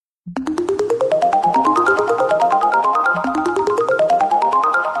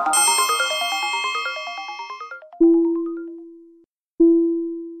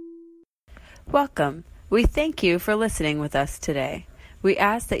Welcome. We thank you for listening with us today. We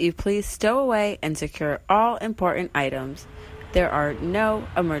ask that you please stow away and secure all important items. There are no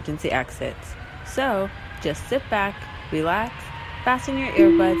emergency exits. So, just sit back, relax, fasten your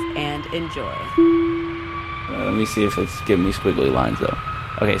earbuds, and enjoy. Let me see if it's giving me squiggly lines, though.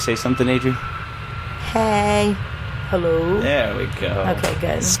 Okay, say something, Adri. Hey. Hello. There we go. Okay,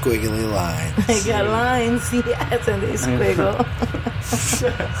 good. Squiggly lines. I got lines, yes, and they squiggle.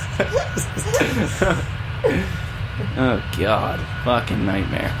 Oh, God. Fucking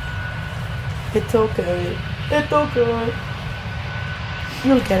nightmare. It's okay. It's okay.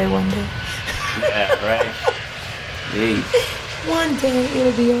 You'll get it one day. Yeah, right. Jeez. One day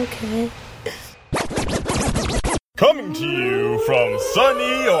it'll be okay. Coming to you from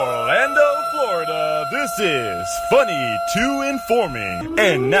sunny Orlando, Florida, this is Funny to Informing.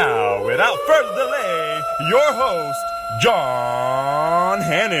 And now, without further delay, your host, John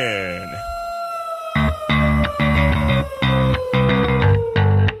Hannon.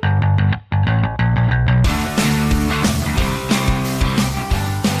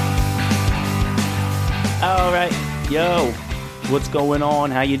 All right. Yo, what's going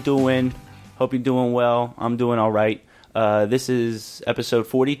on? How you doing? Hope you're doing well. I'm doing all right. This is episode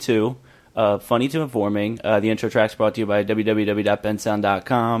 42 of Funny to Informing. The intro track's brought to you by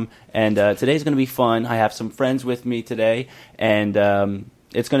www.bensound.com. And today's going to be fun. I have some friends with me today. And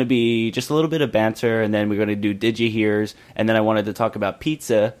it's going to be just a little bit of banter. And then we're going to do Did You Hears? And then I wanted to talk about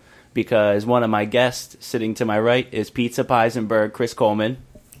pizza because one of my guests sitting to my right is Pizza Piesenberg, Chris Coleman.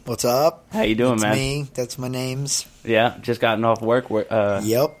 What's up? How you doing, That's man? Me. That's my names. Yeah, just gotten off work.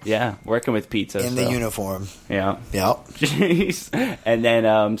 Yep. Yeah, working with pizza. In the uniform. Yeah. Yep. Jeez. And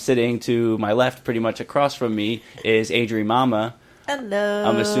then sitting to my left, pretty much across from me, is Adrimama. Hello.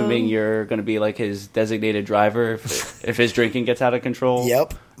 I'm assuming you're going to be like his designated driver if his drinking gets out of control.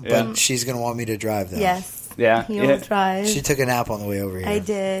 Yep. Yeah. But she's going to want me to drive, though. Yes. Yeah. He will drive. She took a nap on the way over here. I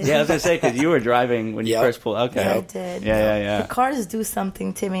did. Yeah, I was going to say, because you were driving when you Yep. first pulled. Okay. Yeah, I did. Yeah. The cars do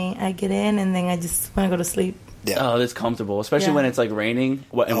something to me. I get in and then I just want to go to sleep. Yeah. Oh, that's comfortable, especially Yeah. when it's like raining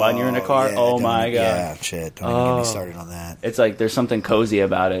and when you're in a car. Yeah, Oh, my God. Yeah, shit. Don't even get me started on that. It's like there's something cozy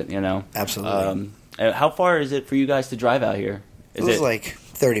about it, you know? Absolutely. How far is it for you guys to drive out here? It was like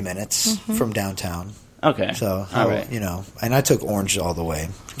 30 minutes from downtown. Okay. So, all right. And I took Orange all the way.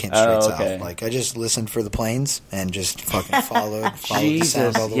 Came straight okay. south. Like, I just listened for the planes and just fucking followed the Jesus,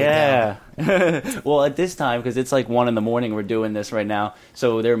 sound all the way down. yeah. Well, at this time, because it's like 1 a.m, we're doing this right now,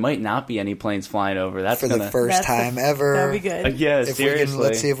 so there might not be any planes flying over. That's For the first time ever. That'd be good. yeah, If seriously.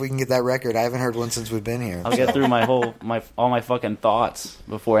 let's see if we can get that record. I haven't heard one since we've been here. I'll get through all my fucking thoughts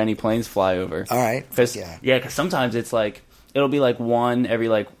before any planes fly over. All right. Because Yeah. because sometimes it's like it'll be like one every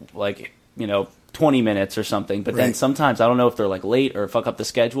like 20 minutes or something. But then Right. sometimes I don't know if they're like late or fuck up the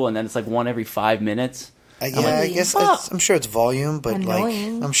schedule, and then it's like one every 5 minutes. I guess I'm sure it's volume, but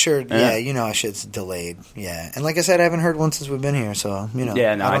Annoying. like I'm sure, Yeah. it's delayed. Yeah, and like I said, I haven't heard one since we've been here, so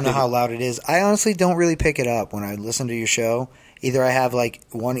Yeah, no, I I don't know think- how loud it is. I honestly don't really pick it up when I listen to your show. Either I have like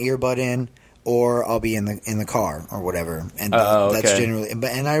one earbud in, or I'll be in the car or whatever, and that's okay. generally.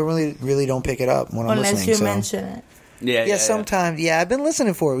 And I really don't pick it up when I'm Unless listening. you so. mention it. Yeah, Sometimes. Yeah, I've been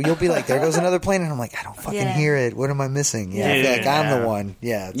listening for it. You'll be like, there goes another plane, and I'm like, I don't fucking Yeah. hear it. What am I missing? Yeah, I feel like I'm the one.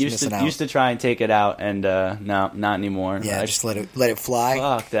 Yeah, it's missing out. Used to try and take it out, and no, not anymore. Yeah, just let it fly.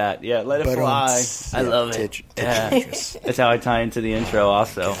 Fuck that. Yeah, let it But, fly. I yeah, love it. Yeah. That's how I tie into the intro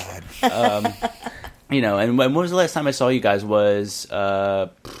also. And when was the last time I saw you guys was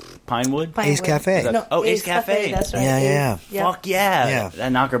Pinewood? Ace Cafe. No, Ace Cafe. That's right. Yeah. Fuck yeah. Yeah.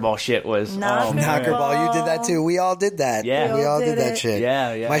 That knockerball shit was... Knockerball. man. Knockerball, you did that too. We all did that. Yeah. we all did did that it. shit.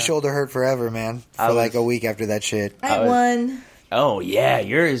 Yeah. My shoulder hurt forever, man. For like a week after that shit. I won. Oh, yeah.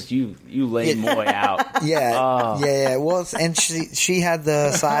 Yours, you laid Moy out. Yeah, Oh. yeah. Well, and she had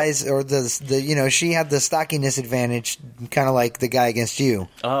the size or the she had the stockiness advantage, kind of like the guy against you,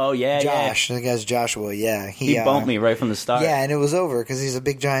 Oh, yeah, Josh. The guy's Joshua. Yeah, He bumped me right from the start. Yeah, and it was over because he's a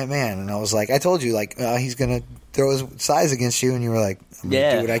big giant man, and I was like, I told you, like he's gonna throw his size against you, and you were like, I'm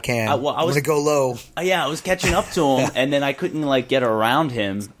gonna do what I can. I I'm was gonna go low. Yeah, I was catching up to him, and then I couldn't get around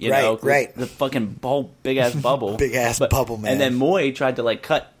him. You know, Right. The fucking big ass bubble, bubble, man. And then Moy tried to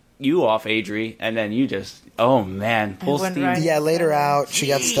cut you off, Adri, and then you just, oh man, full went steam. right. Yeah, laid her out. She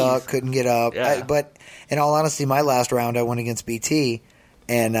got stuck, couldn't get up. Yeah. But in all honesty, my last round, I went against BT,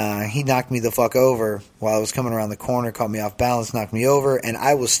 And he knocked me the fuck over while I was coming around the corner, caught me off balance, knocked me over, and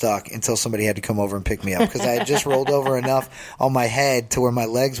I was stuck until somebody had to come over and pick me up because I had just rolled over enough on my head to where my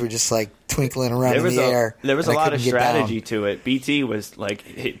legs were just like twinkling around in the air. There was a lot of strategy to it. BT was like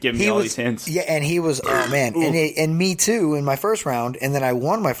giving me all these hints. Yeah, and he was, oh man, and me too in my first round, and then I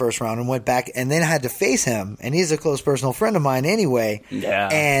won my first round and went back, and then I had to face him, and he's a close personal friend of mine anyway.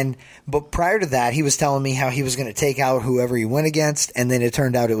 Yeah. But prior to that, he was telling me how he was going to take out whoever he went against, and then it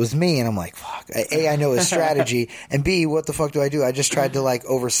turned out it was me, and I'm like, fuck. A, I know his strategy, and B, what the fuck do? I just tried to like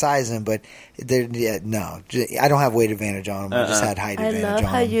oversize him, but no, I don't have weight advantage on him. I just had height advantage on him. I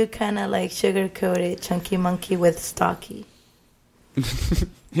love how you kind of like sugar-coated Chunky Monkey with Stocky.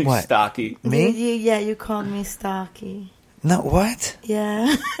 What? Stocky. Me? You called me Stocky. No, what?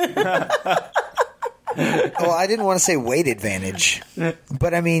 Yeah. Well, I didn't want to say weight advantage,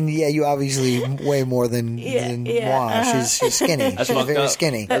 but I mean, yeah, you obviously weigh more than Moi. She's skinny. She's very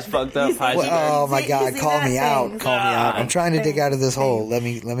skinny. That's fucked up. Oh my God! Call me out. Call me out. I'm trying to dig out of this hole. Let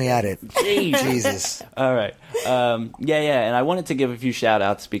me at it. Jesus. All right. And I wanted to give a few shout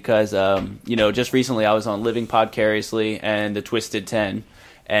outs because just recently I was on Living Podcariously and The Twisted 10.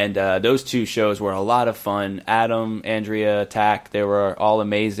 And those two shows were a lot of fun. Adam, Andrea, Tack, they were all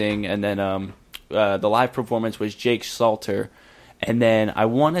amazing. And then the live performance was Jake Salter. And then I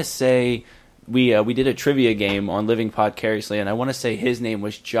want to say we did a trivia game on Living Podcariously, and I want to say his name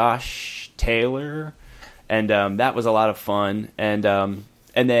was Josh Taylor. And that was a lot of fun.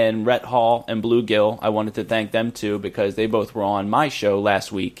 And then Rhett Hall and Bluegill, I wanted to thank them too because they both were on my show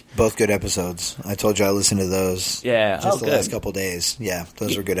last week. Both good episodes. I told you I listened to those. Yeah, just the last couple of days. Yeah,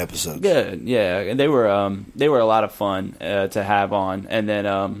 those were good episodes. Good, yeah, and they were a lot of fun to have on.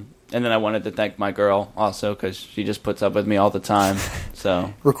 And then I wanted to thank my girl also because she just puts up with me all the time.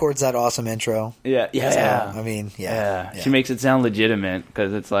 So records that awesome intro. Yeah. So, I mean, yeah. She makes it sound legitimate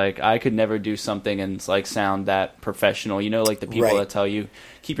because it's like I could never do something and it's like sound that professional. You know, like the people that tell you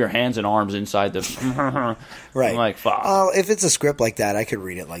keep your hands and arms inside the. Right. I'm like, fuck. Oh, if it's a script like that, I could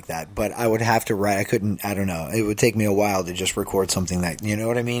read it like that, but I would have to write. I couldn't. I don't know. It would take me a while to just record something that you know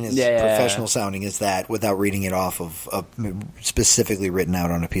what I mean. As professional sounding as that without reading it off of specifically written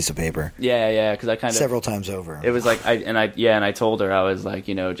out on a piece of paper. Yeah, because I kind of several times over. It was like I told her I was like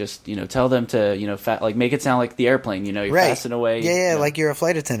just tell them to make it sound like the airplane. You're passing away. Yeah, like you're a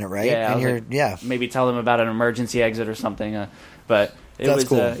flight attendant, right? Yeah, and maybe tell them about an emergency exit or something. But that's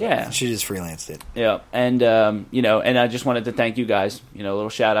cool. She just freelanced it. Yeah, and and I just wanted to thank you guys. A little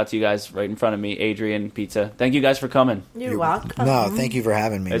shout out to you guys right in front of me, Adrian Pizza. Thank you guys for coming. You're welcome. No, thank you for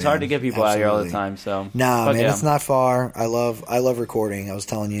having me. It's hard to get people out here all the time. So it's not far. I love recording. I was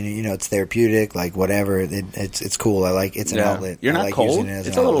telling you, it's therapeutic. Like whatever, it's cool. I like it's an outlet. You're not like cold.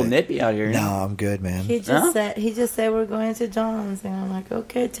 It's a little nippy out here. No, I'm good, man. He just said we're going to John's, and I'm like,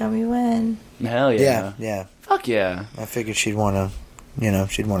 okay, tell me when. Hell yeah. Yeah. Fuck yeah. I figured she'd want to.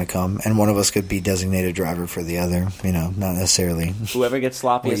 She'd want to come, and one of us could be designated driver for the other. Not necessarily. Whoever gets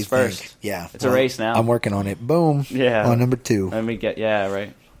sloppiest first. Think? Yeah, it's a race now. I'm working on it. Boom. Yeah. On number 2. Let me get. Yeah,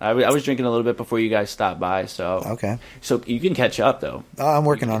 right. I was drinking a little bit before you guys stopped by, so okay. So you can catch up though. I'm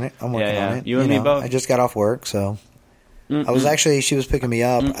working on it. On it. You and me both. I just got off work, so I was actually. She was picking me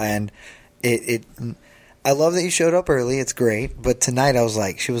up, and it. I love that you showed up early. It's great, but tonight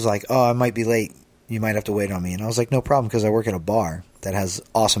she was like, "Oh, I might be late. You might have to wait on me," and I was like, "No problem," because I work at a bar that has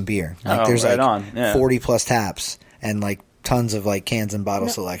awesome beer. There's 40 plus taps and like tons of like cans and bottle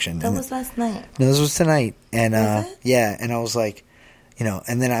selection. That was last night. No, this was tonight. And and I was like,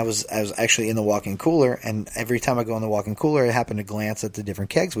 and then I was actually in the walk-in cooler, and every time I go in the walk-in cooler, I happen to glance at the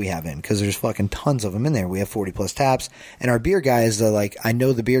different kegs we have in because there's fucking tons of them in there. We have 40 plus taps, and our beer guy is I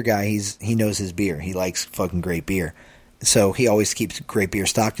know the beer guy. He knows his beer. He likes fucking great beer. So he always keeps great beer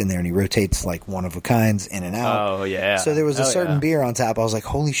stocked in there, and he rotates like one of a kinds in and out. Oh yeah. So there was a certain beer on tap. I was like,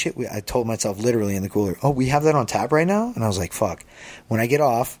 holy shit! I told myself literally in the cooler, oh, we have that on tap right now, and I was like, fuck. When I get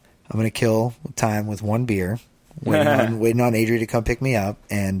off, I'm gonna kill time with one beer, waiting on Adri to come pick me up,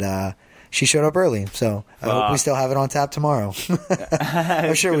 and she showed up early, so I hope we still have it on tap tomorrow.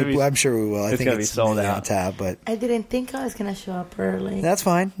 I'm sure we will. I think it's sold out on tap, but I didn't think I was gonna show up early. That's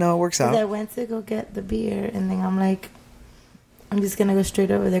fine. No, it works out. I went to go get the beer, and then I'm like, I'm just gonna go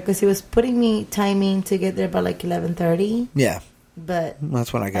straight over there because he was putting me timing to get there by like 11:30. Yeah, but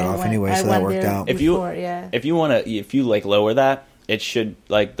that's when I got off anyway, so that worked out. If you lower that, it should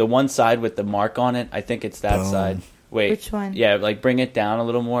like the one side with the mark on it. I think it's that side. Wait, which one? Yeah, like bring it down a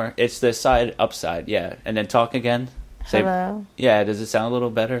little more. It's the side upside. Yeah, and then talk again. Hello. Yeah, does it sound a little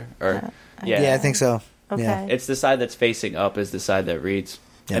better? Or yeah, I think so. Okay. Yeah, it's the side that's facing up is the side that reads.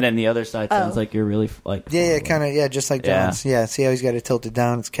 And then the other side sounds like you're really like Yeah, kind of. Yeah, just like John's. Yeah, see how he's got it tilted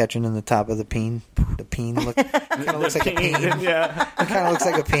down? It's catching in the top of the peen. The peen kind of looks like a peen. Yeah, it kind of looks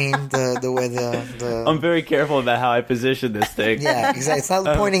like a peen. The way the. I'm very careful about how I position this thing. Yeah, exactly. It's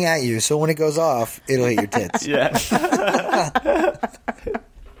not pointing at you, so when it goes off, it'll hit your tits. Yeah.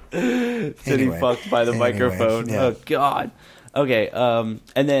 Sitting fucked by the microphone. Yeah. Oh God. Okay, and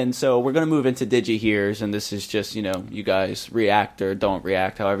then so we're gonna move into Digi Hears, and this is just you guys react or don't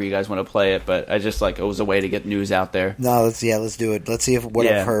react, however you guys want to play it. But I just it was a way to get news out there. No, let's do it. Let's see if what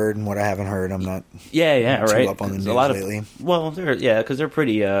I've heard and what I haven't heard. I'm not. Yeah, too right. Up on the news a lot lately. Because they're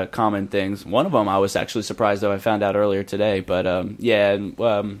pretty common things. One of them I was actually surprised though I found out earlier today. But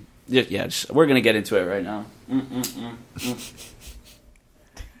we're gonna get into it right now.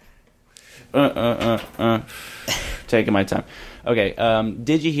 Taking my time. Okay,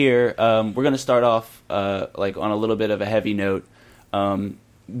 did you hear? We're going to start off on a little bit of a heavy note.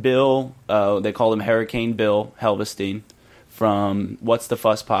 Bill, they call him Hurricane Bill Helvestein from What's the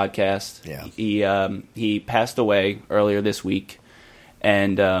Fuss podcast. Yeah. He passed away earlier this week,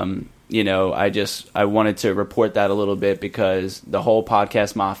 and I wanted to report that a little bit because the whole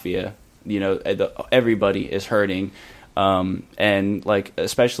podcast mafia, everybody is hurting. And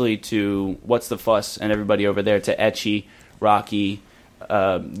especially to What's the Fuss and everybody over there, to Etchy, Rocky,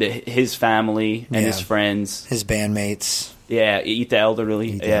 his family and his friends, his bandmates. Yeah, Eat the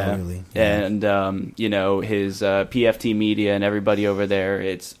Elderly. Elderly. And his PFT Media and everybody over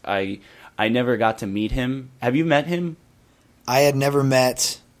there. I never got to meet him. Have you met him? I had never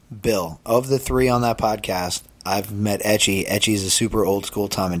met Bill. Of the three on that podcast, I've met Etchy. Etchy's a super old school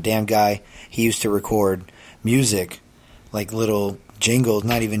Tom and Dan guy. He used to record music. Like little jingles,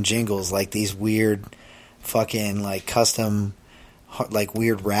 not even jingles, like these weird fucking custom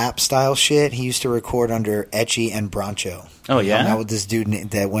weird rap style shit. He used to record under Etchy and Broncho. Oh yeah, that was this dude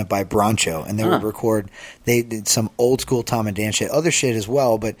that went by Broncho, and they would record. They did some old school Tom and Dan shit, other shit as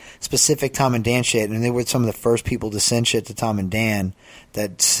well, but specific Tom and Dan shit. And they were some of the first people to send shit to Tom and Dan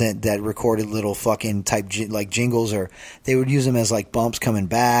that recorded little fucking type jingles, or they would use them as bumps coming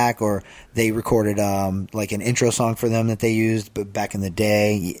back, or they recorded an intro song for them that they used back in the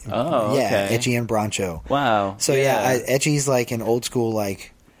day. Oh, yeah, okay. Etchy and Broncho. Wow. So Etchy's an old school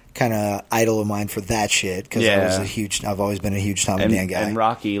kind of idol of mine for that shit, because I've always been a huge Tom and Dan guy. And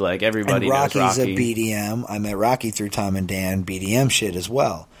Rocky, everybody knows Rocky's Rocky. a BDM. I met Rocky through Tom and Dan BDM shit as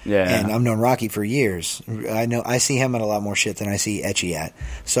well. Yeah. And I've known Rocky for years. I see him at a lot more shit than I see Etchy at.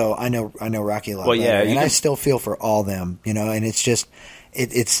 So I know Rocky a lot better. And I still feel for all them, and it's just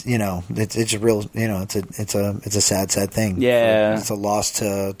it's a real, it's a sad thing. Yeah. It's a loss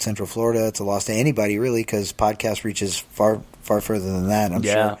to Central Florida. It's a loss to anybody really, because podcast reaches far further than that. I'm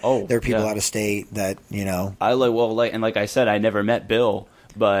sure there are people out of state that, like I said, I never met Bill,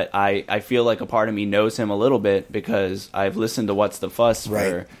 but I feel like a part of me knows him a little bit because I've listened to What's the Fuss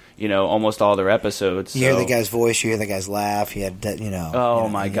for almost all their episodes. You hear the guy's voice, you hear the guy's laugh. He had that, Oh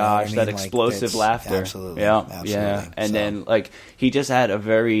my gosh, that explosive laughter. Absolutely, yeah. And then he just had a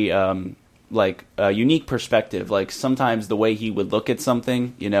very unique perspective. Sometimes the way he would look at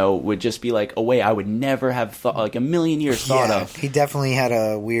something, would just be a way I would never have thought, a million years thought of. He definitely had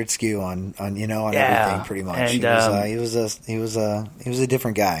a weird skew on everything, pretty much. And, he was a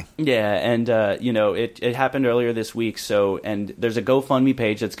different guy. Yeah, and it happened earlier this week. So, and there's a GoFundMe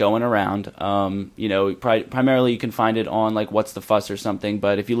page that's going around. Primarily you can find it on What's the Fuss or something.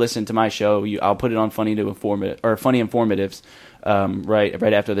 But if you listen to my show, I'll put it on Funny Informatives.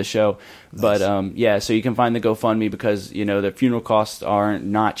 Right after the show. Nice. But so you can find the GoFundMe because the funeral costs are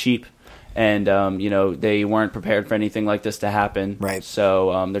not cheap, and they weren't prepared for anything like this to happen. Right.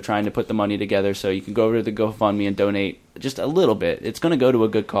 So they're trying to put the money together. So you can go over to the GoFundMe and donate just a little bit. It's going to go to a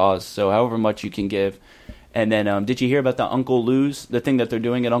good cause. So however much you can give. And then, did you hear about the Uncle Lou's, the thing that they're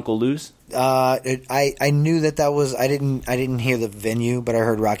doing at Uncle Lou's? I knew that was. I didn't hear the venue, but I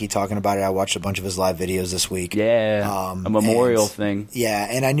heard Rocky talking about it. I watched a bunch of his live videos this week. Yeah, a memorial thing. Yeah,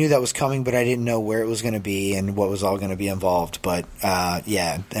 and I knew that was coming, but I didn't know where it was going to be and what was all going to be involved. But that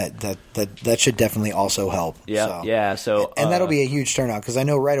should definitely also help. Yeah, So and that'll be a huge turnout, because I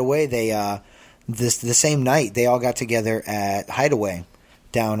know right away they the same night they all got together at Hideaway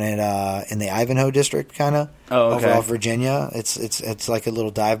down at in the Ivanhoe district, kind of over off Virginia. It's like a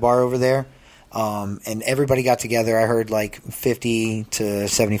little dive bar over there, and everybody got together. I heard 50 to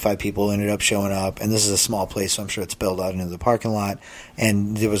 75 people ended up showing up, and this is a small place, so I'm sure it's built out into the parking lot.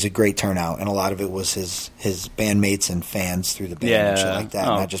 And there was a great turnout, and a lot of it was his bandmates and fans through the band and shit like that,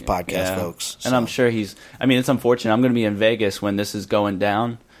 not just podcast folks. So. And I'm sure it's unfortunate. I'm going to be in Vegas when this is going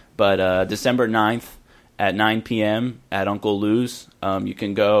down, but December 9th at 9 p.m. at Uncle Lou's. You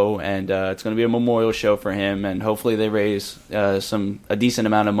can go, and it's going to be a memorial show for him, and hopefully they raise a decent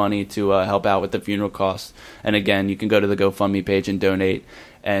amount of money to help out with the funeral costs. And again, you can go to the GoFundMe page and donate.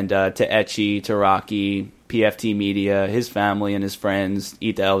 And to Etchy, to Rocky, PFT Media, his family and his friends,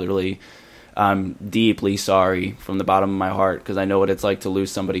 Eat the Elderly, I'm deeply sorry from the bottom of my heart, because I know what it's like to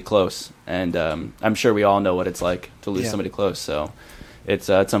lose somebody close. And I'm sure we all know what it's like to lose somebody close. So it's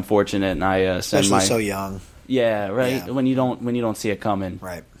unfortunate, and I send especially so young. Yeah, right. Yeah. When you don't see it coming.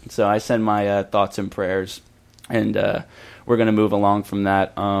 Right. So I send my thoughts and prayers, and we're gonna move along from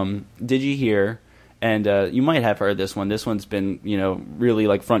that. Did you hear? And you might have heard this one. This one's been, really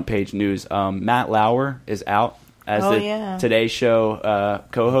like front page news. Matt Lauer is out as Today Show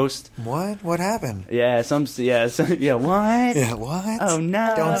co-host. What? What happened? Yeah, what? Yeah, what? Oh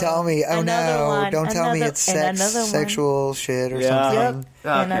no! Don't tell me. Oh no! Don't tell me it's sexual shit or something. Yep.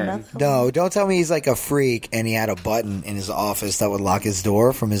 Okay. No, don't tell me he's like a freak and he had a button in his office that would lock his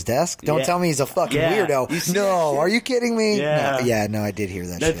door from his desk. Don't tell me he's a fucking weirdo. No, are you kidding me? Yeah. No, I did hear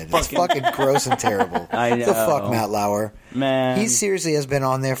that shit. It's fucking gross and terrible. I know. The fuck, Matt Lauer. Man. He seriously has been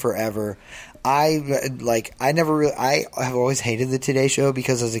on there forever. I have always hated the Today Show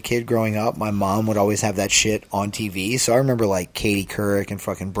because as a kid growing up, my mom would always have that shit on TV. So I remember like Katie Couric and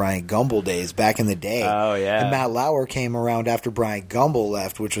fucking Brian Gumble days back in the day. Oh, yeah. And Matt Lauer came around after Brian Gumble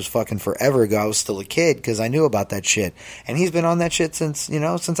left, which was fucking forever ago. I was still a kid because I knew about that shit. And he's been on that shit since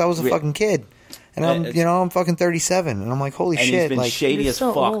I was a fucking kid. And I'm fucking 37, and I'm like, holy shit! He's been like shady as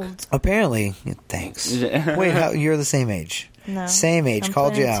fuck. Old. Apparently, thanks. Wait, you're the same age? No, same age. I'm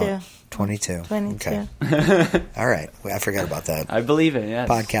Called 22. you out. 22. 22. Okay. All right. I forgot about that. I believe it. Yes.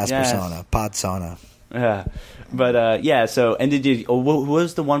 Podcast persona. Pod sauna. Yeah. But so, and who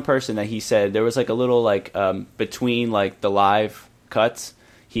was the one person that he said there was like a little like between like the live cuts?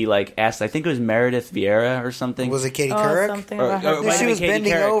 He like asked, I think it was Meredith Vieira or something. Was it Katie Couric? Something about her. She was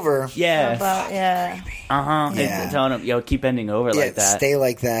bending over. Yeah. Yeah. Telling him, keep bending over like that. Stay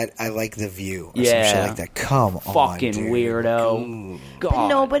like that. I like the view. Or yeah. some shit like that. Come on, fucking dude. weirdo. Ooh. God. But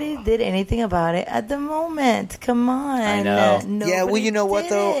nobody did anything about it at the moment. Come on. I know. Yeah, well, you know what,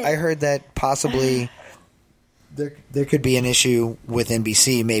 though? I heard that possibly there could be an issue with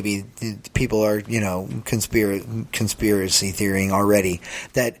NBC. Maybe people are, conspiracy theorying already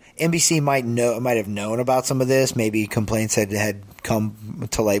that NBC might have known about some of this. Maybe complaints had come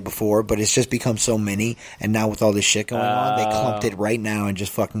to light before, but it's just become so many. And now with all this shit going on, they clumped it right now and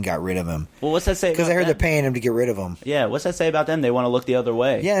just fucking got rid of him. Well, what's that say? Because I heard they're paying him to get rid of him. Yeah, what's that say about them? They want to look the other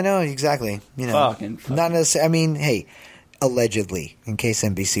way. Yeah, no, exactly. Fucking. Not necessarily. I mean, hey, allegedly, in case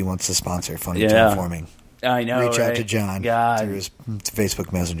NBC wants to sponsor Funny to Informing. I know. Reach out to John through his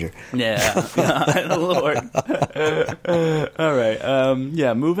Facebook Messenger. Yeah, God, Lord. All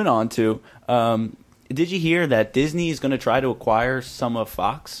right. Moving on to. Did you hear that Disney is going to try to acquire some of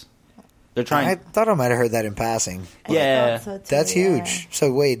Fox? They're trying. I thought I might have heard that in passing. Yeah, so too, that's huge.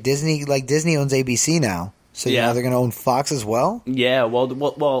 So wait, Disney owns ABC now. So now they're going to own Fox as well? Yeah,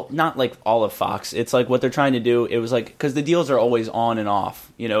 well, not like all of Fox. It's like what they're trying to do. It was like, because the deals are always on and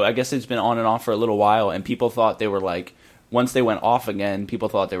off. I guess it's been on and off for a little while, and people thought they were like, once they went off again, people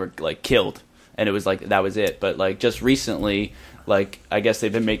thought they were like killed, and it was like that was it. But like just recently, like I guess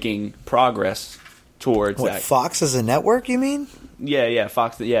they've been making progress towards that. Fox as a network, you mean? Yeah,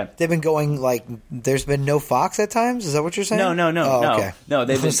 Fox. Yeah, they've been going like. There's been no Fox at times. Is that what you're saying? No. Oh, okay. No,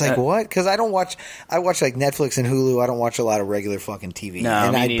 they've been like what? Because I don't watch. I watch like Netflix and Hulu. I don't watch a lot of regular fucking TV. No,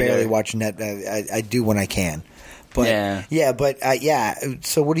 and I neither. barely watch I do when I can. But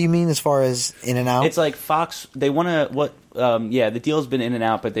So what do you mean as far as in and out? It's like Fox. They want to the deal's been in and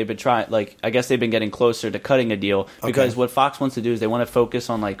out, but they've been trying. Like I guess they've been getting closer to cutting a deal because what Fox wants to do is they want to focus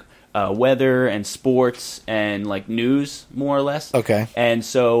on like. Weather and sports and like news more or less. Okay. And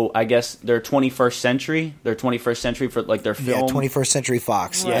so I guess they're 21st century. They're 21st century for like their film. Yeah, 21st Century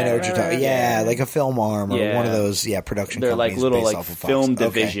Fox. Right, I know what you're talking. Yeah, like a film arm or one of those. Yeah, production. They're like companies little based like off of film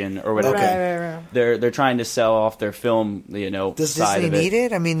Fox. division or whatever. Right. They're trying to sell off their film. Does side Disney of it. need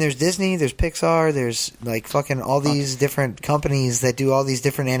it? I mean, there's Disney, there's Pixar, there's like fucking all these different companies that do all these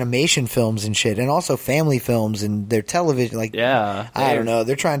different animation films and shit, and also family films and their television. Like, I don't know.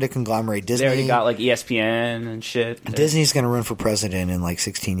 They're trying to conglomerate Disney. They already got like ESPN and shit. Disney's going to run for president in like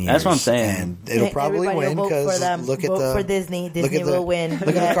 16 years. That's what I'm saying. And it'll probably win because vote for Disney. Disney will win.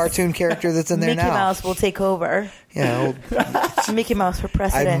 Look at the cartoon character that's in there now. Mickey Mouse will take over. Yeah, Mickey Mouse for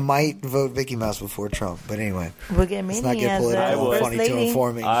president. I might vote Mickey Mouse before Trump, but anyway. We'll get Minnie let's not get political. as Funny lady. to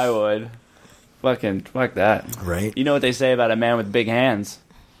informing. I would. Fuck that. Right. You know what they say about a man with big hands.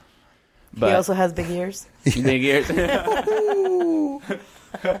 But he also has big ears. Big ears.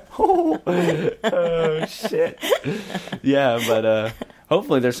 Oh shit. Yeah, but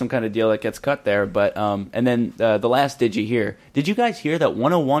hopefully there's some kind of deal that gets cut there. But and then the last did you hear? Did you guys hear that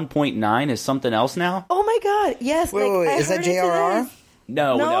 101.9 is something else now? Oh my god, yes. Wait, I is that heard it JRR? today.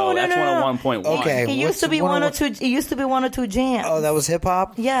 No, that's 101.1. Okay. It used to be 102. It used to be 102 Jam. Oh, that was hip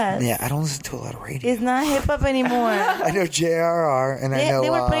hop? Yes. Yeah, I don't listen to a lot of radio. It's not hip hop anymore. I know JRR, and I know They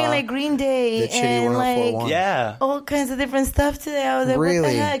were playing like Green Day that shitty and like 104.1. Yeah. all kinds of different stuff today. I was like, Really?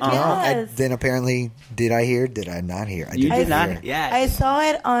 what the heck? Yes. Then apparently, did I hear? Did I not hear? I You did not. hear. Yeah. I saw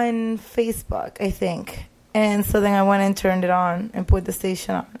it on Facebook, I think. And so then I went and turned it on and put the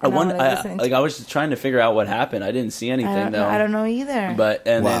station on. I was just trying to figure out what happened. I didn't see anything though. I don't know either. But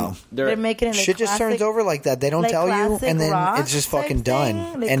and Wow. then they're making it like Shit just turns over like that. They don't like tell you, classic and then rock it's just type fucking thing,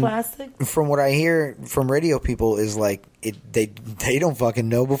 done. like And classic. from what I hear from radio people is like they don't fucking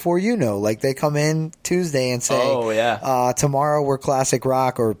know before you know. Like they come in Tuesday and say, "Oh yeah, tomorrow we're classic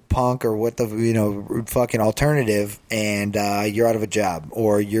rock or punk or what the fucking alternative, and you're out of a job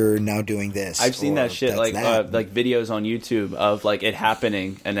or you're now doing this." I've seen or that shit that's like that. like videos on YouTube of like it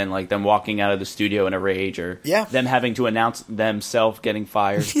happening and then like them walking out of the studio in a rage or them having to announce themselves getting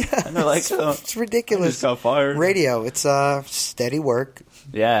fired. Yeah, and they're like, it's ridiculous. I just got fired. Radio, it's steady work.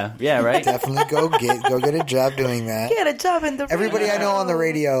 Yeah, right. Definitely go get a job doing that. Get a job in the radio. Everybody I know on the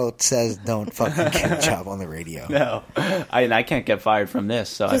radio says don't fucking get a job on the radio. No, I can't get fired from this,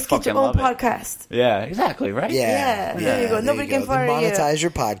 so Just I get fucking your own love podcast. it. Yeah, exactly, right? Yeah, there you go. Nobody can fire you. Monetize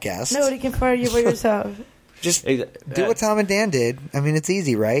your podcast. Nobody can fire you by yourself. Just do what Tom and Dan did. I mean, it's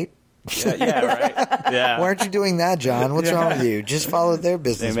easy, right? Yeah, right. Yeah. Why aren't you doing that, John? What's wrong with you? Just follow their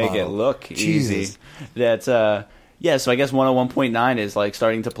business They make model. it look Jesus. easy. That's yeah, so I guess 101.9 is like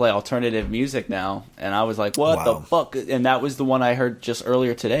starting to play alternative music now, and I was like, what the fuck? And that was the one I heard just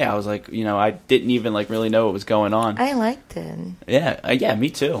earlier today. I was like, I didn't even like really know what was going on. I liked it. Yeah,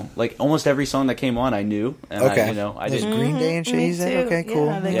 me too. Like almost every song that came on, I knew. And Okay. I There's didn't. Green Day and shit. Me You said, too. okay, cool.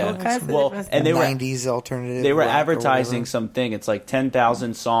 Yeah, they all kinds of Well, different and they stuff. were 90s alternative. They were rock or advertising whatever. something. It's like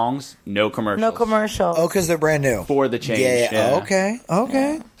 10,000 songs, no commercials. No commercial. Oh, because they're brand new. For the change. Yeah.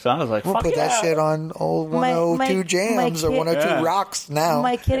 Okay. So I was like, We'll fuck put yeah. that shit on old 102 my Jams or kid- 102 Rocks now.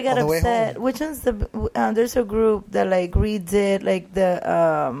 My kid got on the way upset. home. Which one's the? There's a group that like redid like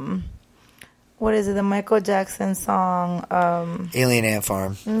the what is it? The Michael Jackson song. Alien Ant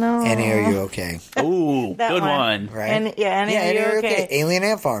Farm. No. Annie, are you okay? Ooh, That good one. one. Right? Annie, Annie, Are You Okay? Alien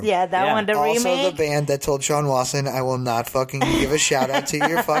Ant Farm. Yeah, that Yeah. one. The Also, remake. the band that told Sean Watson, I will not fucking give a shout out to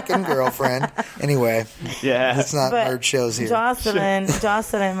your fucking girlfriend. Anyway, Yeah. let's not But merge shows here. Jocelyn,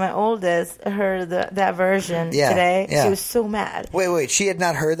 my oldest, heard that version Yeah, today. yeah. She was so mad. Wait, she had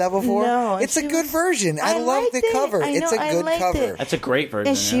not heard that before? No, It's a she good was- version. I love liked the it. cover. I It's know, a I good liked cover. it. That's a great version.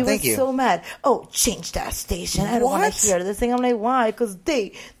 And she yeah. Thank was you. so mad. Oh, change that station. I don't want What? to hear this thing. I'm like, why? Because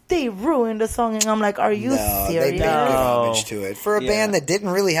they ruined the song. And I'm like, are you No, they serious? paid good homage to it. For a band that didn't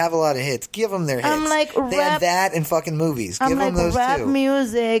really have a lot of hits, give them their hits. I'm like, they had that and fucking movies. Give I'm them like, those rap too.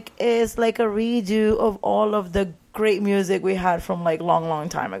 music is like a redo of all of the great music we had from like long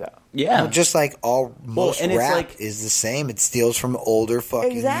time ago. Yeah. Well, just like most and it's rap like- is the same. It steals from older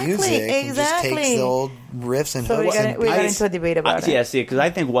fucking Exactly, music and just takes exactly. the old riffs and So we hooks got and into a debate about it. Yeah, see, because I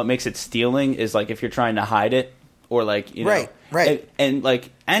think what makes it stealing is like if you're trying to hide it or like, Right. And like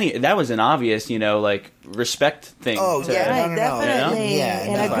that was an obvious, like respect thing. Oh, to- yeah. Right, no. definitely. Yeah,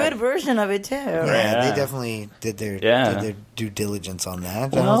 and no. a good version of it too. Yeah, they definitely did their due diligence on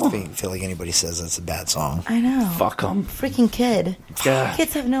that. I Well- don't feel like anybody says that's a bad song. I know. Fuck them. Freaking kid. Yeah.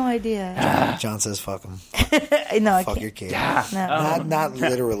 Kids have no idea. John says fuck him. No, I Fuck can't. your kid. No. Not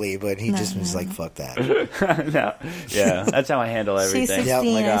literally, but he just was like, fuck that. No. Yeah, that's how I handle She's everything.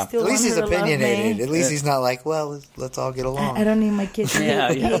 16. Yep. I still At least want he's her to love opinionated. me. At least he's not like, well, let's all get along. I don't need my kid to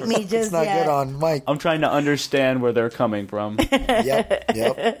Yeah, hate me just It's not yet. good on Mike. I'm trying to understand where they're coming from.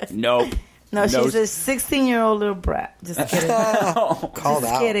 Yep. Nope. No, she's a 16-year-old little brat. Just kidding. Called Just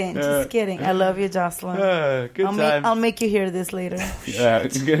out. kidding. Just kidding. I love you, Jocelyn. Good time. I'll make you hear this later. Yeah,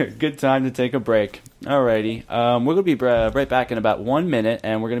 good time to take a break. Alrighty. We're going to be right back in about 1 minute,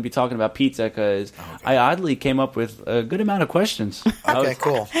 and we're going to be talking about pizza because I oddly came up with a good amount of questions. Okay,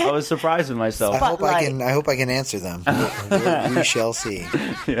 cool. I was surprised with myself. I hope I can answer them. We shall see.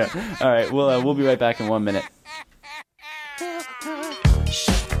 Yeah. All right. We'll be right back in 1 minute.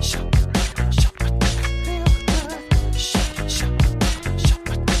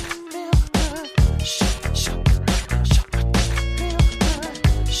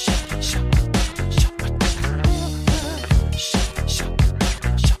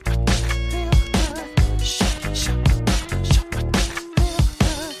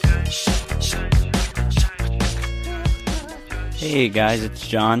 Hey guys, it's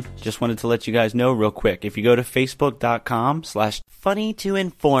John. Just wanted to let you guys know real quick. If you go to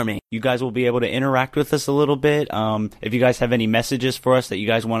facebook.com/funnytoinforming, you guys will be able to interact with us a little bit. If you guys have any messages for us that you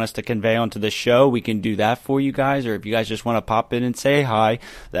guys want us to convey onto the show, we can do that for you guys. Or if you guys just want to pop in and say hi,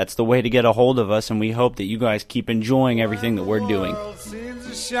 that's the way to get a hold of us. And we hope that you guys keep enjoying everything that we're doing. The world seems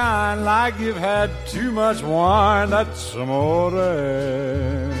to shine like you've had too much wine. That's amore.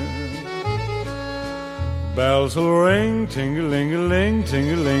 Bells will ring, ting-a-ling-a-ling,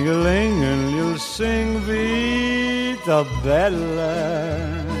 ting-a-ling-a-ling, and you'll sing Vita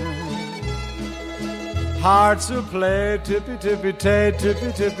Bella. Hearts will play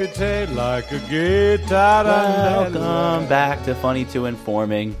tippy-tippy-tay, like a guitar. Welcome back to Funny to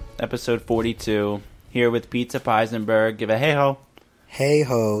Informing, episode 42. Here with Pizza Piesenberg. Give a hey-ho. Hey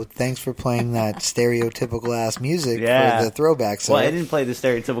ho, thanks for playing that stereotypical ass music for the throwback set. Well, I didn't play the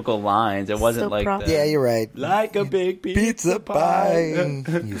stereotypical lines. It wasn't So like proper. the, Yeah, you're right. like a big Pizza pie.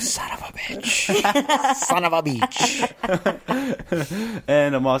 You son of a bitch. Son of a bitch.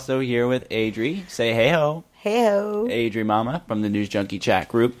 And I'm also here with Adri. Say hey-ho. Hey-ho. Adrimama from the News Junkie chat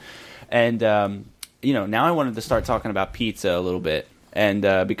group. And, now I wanted to start talking about pizza a little bit. And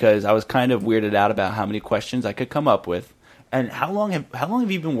because I was kind of weirded out about how many questions I could come up with. And how long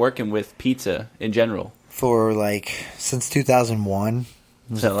have you been working with pizza in general? For since 2001.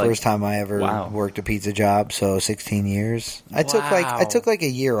 Was So, the first time I ever worked a pizza job, so 16 years. I took a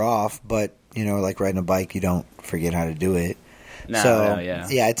year off, but riding a bike, you don't forget how to do it.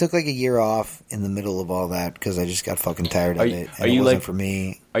 Yeah, I took a year off in the middle of all that because I just got fucking tired of it. And it wasn't for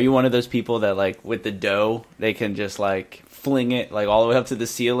me. Are you one of those people that with the dough they can just fling it all the way up to the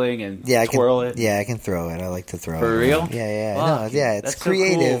ceiling and twirl it? Yeah, I can throw it. I like to throw it. For real? Yeah. Fuck, It's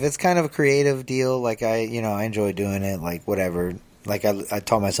creative. So cool. It's kind of a creative deal. I enjoy doing it. Whatever. I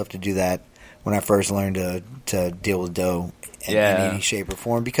taught myself to do that when I first learned to deal with dough in any shape or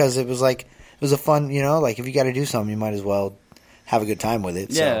form because it was it was a fun. If you got to do something, you might as well have a good time with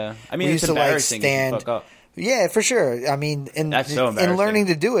it. Yeah, so I mean, it's used embarrassing to if you fuck up. Yeah, for sure. I mean, That's so embarrassing. in learning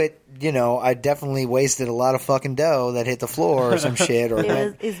to do it, I definitely wasted a lot of fucking dough that hit the floor or some shit, or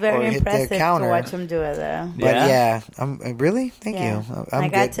It's very hit impressive the counter. to watch him do it, though. But I'm really thank you. I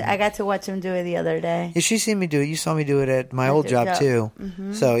got to watch him do it the other day. Yeah, she's seen me do it. You saw me do it at my old job too.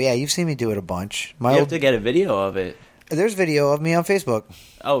 Mm-hmm. So yeah, you've seen me do it a bunch. You have to get a video of it. There's video of me on Facebook.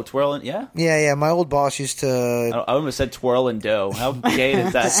 Oh, twirling, yeah? Yeah. My old boss used to I almost said twirling dough. How gay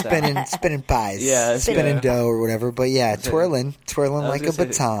does that sound? spinning pies, Yeah, spinning dough or whatever. But yeah, twirling like a gonna say,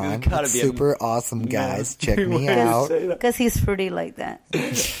 baton. it's gotta It's be super awesome, guys. Check me Way to out. say that. Because he's fruity like that.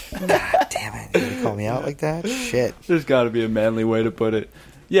 God damn it! You gonna call me out like that? Shit. There's got to be a manly way to put it.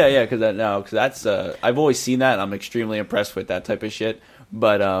 Yeah, because that's I've always seen that. And I'm extremely impressed with that type of shit.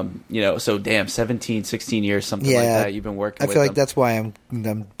 But so damn, 17, 16 years, something like that. You've been working. I feel like that's why I'm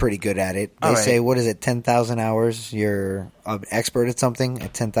pretty good at it. They say, what is it, 10,000 hours? You're an expert at something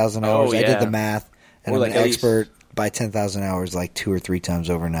at 10,000 hours. Oh, I yeah. did the math, and Or I'm an expert by 10,000 hours 2 or 3 times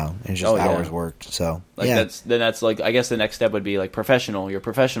over now. It's just hours worked. So that's I guess the next step would be professional. You're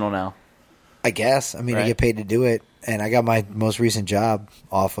professional now. I guess. I mean, I get paid to do it, and I got my most recent job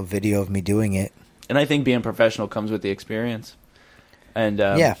off a video of me doing it. And I think being professional comes with the experience. And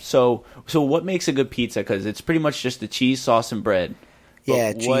so what makes a good pizza? Because it's pretty much just the cheese, sauce, and bread.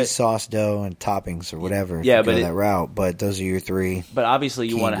 Yeah, cheese, sauce, dough, and toppings or whatever. If you go that route. But those are your 3. But obviously,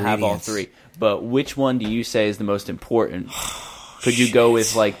 you want to have all 3. But which one do you say is the most important? Could you go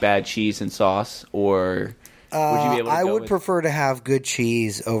with bad cheese and sauce, or would you be able to I would prefer to have good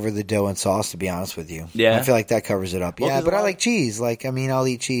cheese over the dough and sauce, to be honest with you. Yeah. I feel like that covers it up. Well, but I like cheese. I'll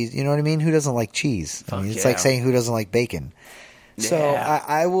eat cheese. You know what I mean? Who doesn't like cheese? It's like saying who doesn't like bacon. So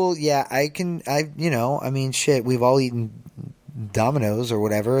I will. Yeah, I can. Shit. We've all eaten Domino's or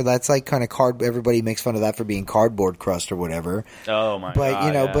whatever. That's kind of everybody makes fun of that for being cardboard crust or whatever. Oh my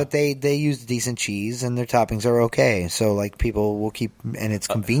god! But but they use decent cheese and their toppings are okay. So people will keep, and it's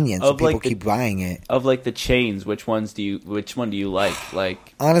convenience. So people keep buying it. Of the chains, which one do you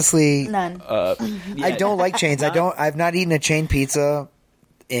like? Honestly, none. I don't like chains. I've not eaten a chain pizza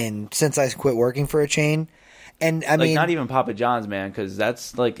since I quit working for a chain. And I mean, not even Papa John's, man, because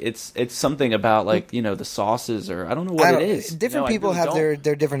that's it's something about the sauces, or I don't know what it is. Different people have their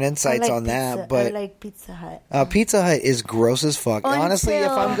different insights on that, but I like Pizza Hut. Pizza Hut is gross as fuck. Honestly,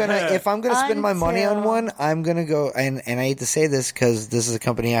 if I'm gonna spend my money on one, I'm gonna go. And I hate to say this because this is a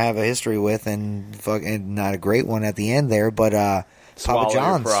company I have a history with, and not a great one at the end there, but Papa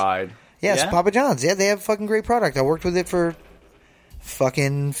John's. Pride. Yes, yeah? Papa John's. Yeah, they have a fucking great product. I worked with it for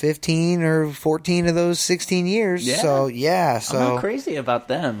fucking 15 or 14 of those 16 years. Yeah. So yeah, I'm not crazy about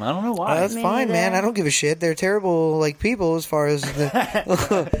them. I don't know why. that's Me fine, neither. man. I don't give a shit. They're terrible, like, people as far as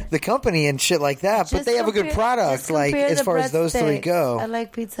the the company and shit like that. But Just they have a good compare- product, just like, compare as the far as those three breadsticks. go. I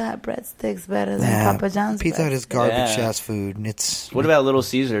like Pizza Hut breadsticks better than Nah, Papa John's. Pizza Hut is breadsticks. garbage Yeah. ass food, and it's What about Little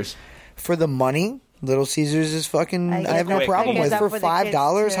Caesars? for the money. Little Caesars is fucking. I I, get have no that- problem I get with that for for the kids,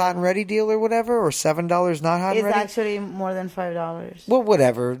 $5 too. hot and ready deal or whatever, or $7 not hot and It's ready. actually more than $5. Well,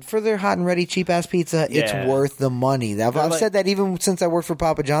 whatever. For their hot and ready cheap ass pizza, it's Yeah. worth the money. I've They're like- said that even since I worked for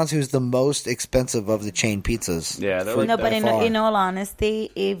Papa John's, who's the most expensive of the chain pizzas. Yeah, they're For- like No, by but far. in all honesty,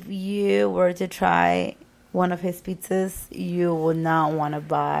 if you were to try one of his pizzas, you would not want to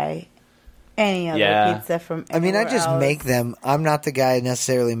buy any other Yeah. pizza from I mean, I anywhere just else. make them. I'm not the guy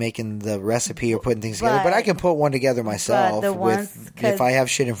necessarily making the recipe or putting things together, but I But- can put one together myself. the ones- If I have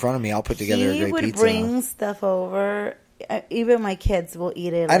shit in front of me, I'll put together a He great would pizza. bring stuff over. Even my kids will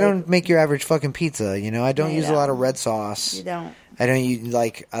eat it. I like, don't make your average fucking pizza. You know, I don't No, you use a lot of don't. red sauce. You don't. I don't use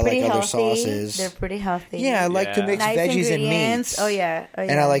like I Pretty like other healthy. sauces. They're pretty healthy. Yeah, I like to Yeah. mix Nice veggies and ingredients. meats. Oh yeah. Oh,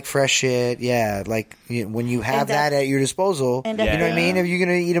 yeah. And I like fresh shit. Yeah, like when you have And that that's- at your disposal, and you that's know what I mean? Yeah. If you're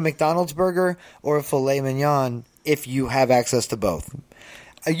going to eat a McDonald's burger or a filet mignon, if you have access to both.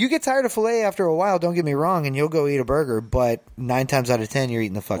 You get tired of filet after a while, don't get me wrong, and you'll go eat a burger, but 9 times out of 10 you're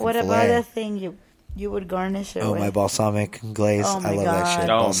eating the fucking What filet. about the thing you would garnish it Oh, with? my balsamic glaze. Oh, I my love that God. shit.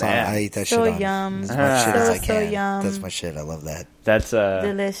 Oh, Balsamic. man. I eat that So shit on yum. as much shit as I So can. yum. That's my shit. I love that. That's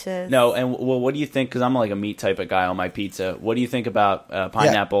Delicious. No, and well, what do you think? Because I'm like a meat type of guy on my pizza. What do you think about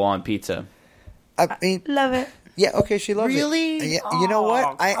pineapple on pizza? I mean, Love it. yeah, okay, she loves Really? it. Yeah, you know what?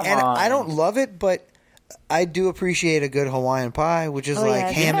 Oh, I come on. don't love it, but I do appreciate a good Hawaiian pie, which is Oh, like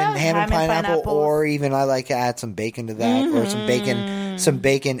yeah. ham Yeah, and ham and pineapple, pineapples. or even I like to add some bacon to that, or some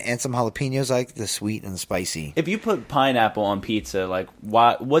bacon and some jalapenos. I like the sweet and the spicy. If you put pineapple on pizza, like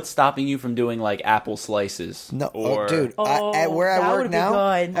what's stopping you from doing like apple slices? No, or, dude. Oh, At where I that work would be now,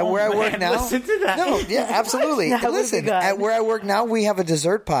 good. at where I work man, now, listen to that. No, yeah, absolutely. That would be Listen, good. at where I work now, we have a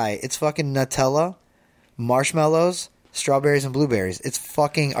dessert pie. It's fucking Nutella, marshmallows, strawberries, and blueberries. It's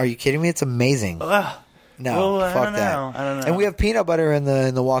fucking. Are you kidding me? It's amazing. Ugh. No, Well, I fuck don't that. know. I don't know. And we have peanut butter in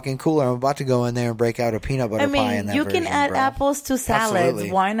the walk-in cooler. I'm about to go in there and break out a peanut butter I pie in mean, that you version, can add bro. apples to salads.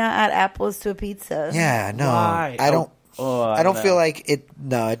 Absolutely. Why not add apples to a pizza? Yeah, no, Why? I don't. I don't know. feel like it.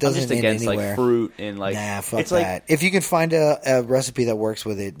 No, it I'm doesn't just end against anywhere. like fruit and like Nah, fuck it's that. like If you can find a recipe that works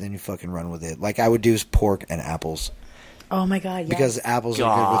with it, then you fucking run with it. Like I would do is pork and apples. Oh my god. Yes. Because apples are good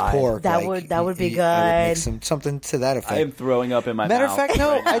God. with pork. That like, would be I would make good. something to that effect. I am throwing up in my Matter of mouth. fact,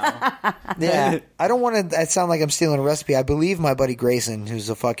 no. right now. Yeah, I don't want to sound like I'm stealing a recipe. I believe my buddy Grayson, who's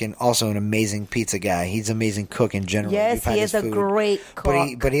a fucking also an amazing pizza guy. He's an amazing cook in general. Yes, We've had he his is a food. great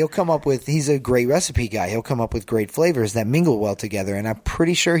cook. But he'll come up with. He's a great recipe guy. He'll come up with great flavors that mingle well together. And I'm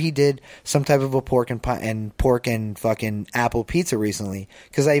pretty sure he did some type of a pork and fucking apple pizza recently.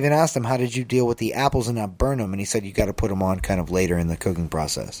 Because I even asked him, how did you deal with the apples and not burn them? And he said you got to put them on kind of later in the cooking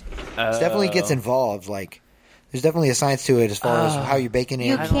process. It definitely gets involved. Like there's definitely a science to it as far as how you're baking it.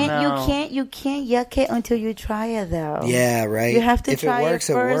 You I don't know. can't yuck it until you try it though. Yeah, right. You have to if try it it works, first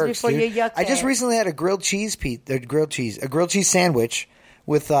it works, before dude. you yuck I just it. recently had a grilled cheese sandwich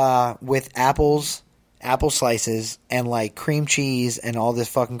with apples, apple slices, and like cream cheese and all this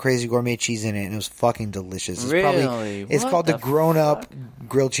fucking crazy gourmet cheese in it, and it was fucking delicious. It's Really? it's What called the the grown up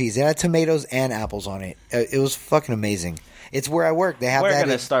grilled cheese. It had tomatoes and apples on it. It was fucking amazing. It's where I work. They have We're that.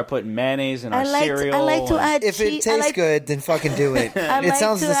 gonna start putting mayonnaise in our I like cereal. to add if cheese. it tastes good, then fucking do it. It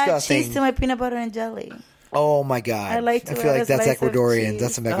sounds to disgusting. Add cheese to my peanut butter and jelly. Oh my god! I like to feel add like a that's slice of Ecuadorian. cheese.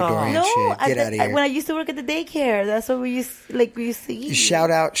 That's some Ecuadorian No, shit. Get out of here. when I used to work at the daycare, that's what we used to eat. Shout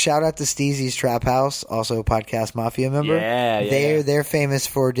out to Steezy's Trap House, also a Podcast Mafia member. Yeah. They're famous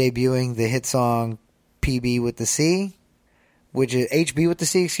for debuting the hit song PB with the C, which is HB with the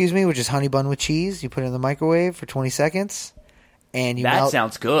C, excuse me, which is honey bun with cheese. You put it in the microwave for 20 seconds, and you That melt.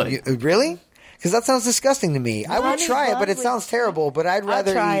 sounds good. Really? Because that sounds disgusting to me. I would Honey try it, bun but it with sounds terrible. But I'd I'll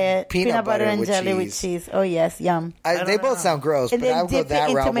rather try eat it. peanut butter and with jelly cheese. with cheese. Oh yes, yum. They both sound gross, And but then I would go dip it that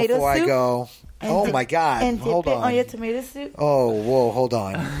in route tomato before I soup. go. And Oh dip- my god! And dip Hold it on. on your tomato soup. Oh, whoa, hold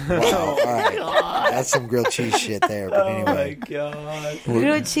on. Wow, all right. That's some grilled cheese shit there. But anyway, God.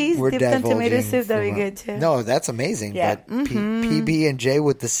 Grilled cheese we're dipped in tomato divulging soup. That'd be from- good too. No, that's amazing. Yeah. But PB and J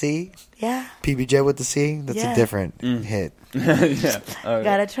with the C, Yeah, PBJ with the C, that's Yeah. a different hit. Yeah. All right.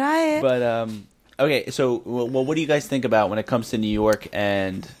 gotta try it. But okay. So, well, what do you guys think about when it comes to New York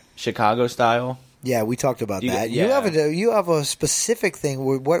and Chicago style? Yeah, we talked about You- that. yeah. You have a specific thing.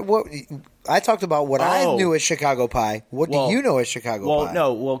 What I talked about what I Oh. knew as Chicago pie. What Well, do you know as Chicago Well, pie?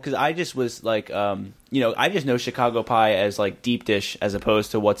 no, because I just was like, I just know Chicago pie as like deep dish, as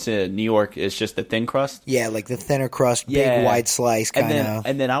opposed to what's in New York is just the thin crust. Yeah, like the thinner crust, Yeah. big wide slice kind of.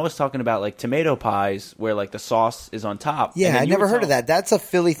 And then I was talking about like tomato pies, where like the sauce is on top. Yeah, And then I you never were heard of that. That's a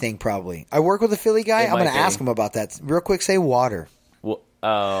Philly thing, probably. I work with a Philly guy. It I'm going might to be. ask him about that. Real quick, say water.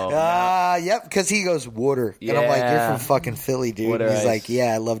 Oh, Yep, because he goes, water. And I'm like, you're Yeah. from fucking Philly, dude. Water And he's ice. like,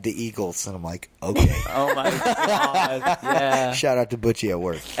 yeah, I love the Eagles. And I'm like, okay. oh my god, yeah, Shout out to Butchie at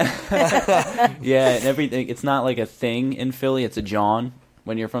work. yeah, and everything. It's not like a thing in Philly. It's a John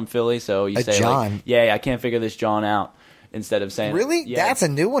when you're from Philly. So you A say John? like, yeah, I can't figure this John out. Instead of saying Really? yeah, That's a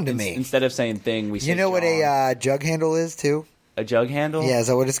new one to me. Instead of saying thing, we say You know what John. a jug handle is, too? A jug handle. Yeah, is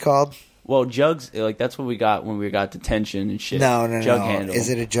that what it's called? Well, jugs, like that's what we got when we got detention and shit. No. Jug handle. Is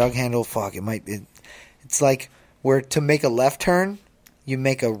it a jug handle? Fuck, it might be. It's like where to make a left turn, you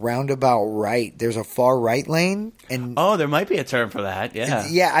make a roundabout right. There's a far right lane, and Oh, there might be a term for that. Yeah.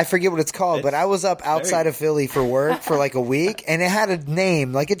 yeah, I forget what it's called, but I was up outside very- of Philly for work for like a week, and it had a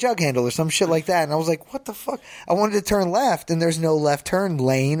name, like a jug handle or some shit like that, and I was like, what the fuck? I wanted to turn left, and there's no left turn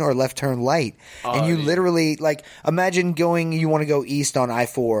lane or left turn light, and you yeah. literally, like, imagine you want to go east on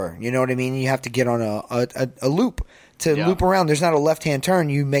I-4, you know what I mean? You have to get on a loop. To Yeah. loop around, there's not a left-hand turn.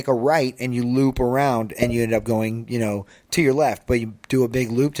 You make a right and you loop around, and you end up going, to your left. But you do a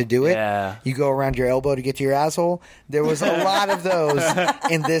big loop to do it. Yeah. You go around your elbow to get to your asshole. There was a lot of those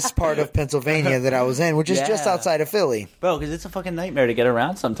in this part of Pennsylvania that I was in, which is just Yeah. outside of Philly. Bro, because it's a fucking nightmare to get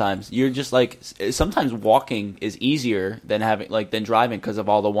around sometimes. You're just like, sometimes walking is easier than than driving because of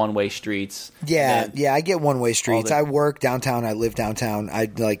all the one-way streets. Yeah, And then- yeah, I get one-way streets. the- I work downtown. I live downtown.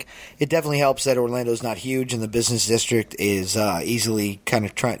 It definitely helps that Orlando's not huge and the business district is easily kind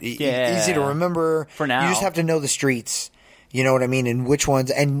of Yeah. easy to remember. For now. You just have to know the streets. You know what I mean? And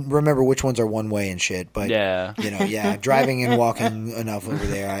remember which ones are one way and shit. But Yeah. driving and walking enough over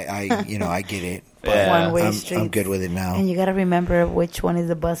there, I get it. But Yeah. One-way I'm streets. good with it now. And you got to remember which one is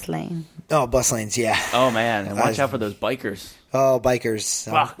the bus lane. Oh, bus lanes, yeah. Oh, man. And watch out for those bikers. Oh, bikers.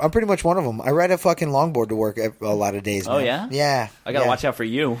 Fuck. I'm pretty much one of them. I ride a fucking longboard to work a lot of days. Oh, man. yeah? Yeah. I got to yeah. watch out for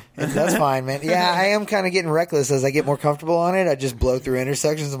you. That's fine, man. Yeah, I am kind of getting reckless as I get more comfortable on it. I just blow through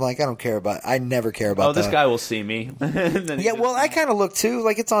intersections. I'm like, I never care about Oh, this that. guy will see me. Yeah, well, I kind of look too.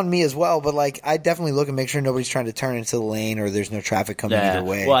 Like, it's on me as well, but like, I definitely look and make sure nobody's trying to turn into the lane or there's no traffic coming either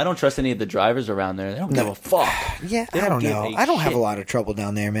way. Well, I don't trust any of the drivers around there. They don't give a fuck. Yeah, They I don't give know. a I don't have a shit. lot of trouble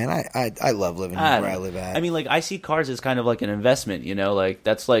down there, man. I love living where I live at. I mean, like, I see cars as kind of like an investment, like,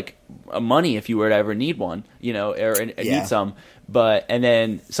 that's like money if you were to ever need one, or need some. And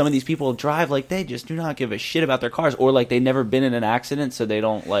then some of these people drive like they just do not give a shit about their cars, or like they've never been in an accident, so they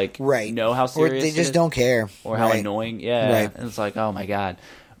don't like know how serious or they it just is, don't care, or how Right. annoying. Yeah, Right. and it's like, oh my god.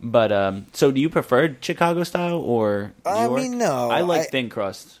 But so do you prefer Chicago style or New I York? mean, no. I like thin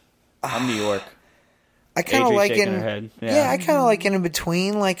crust. I'm New York. I kind of Adri's like shaking in her head. yeah. Yeah. I kind of like in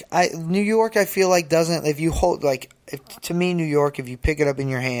between. Like New York, I feel like doesn't if you hold to me New York, if you pick it up in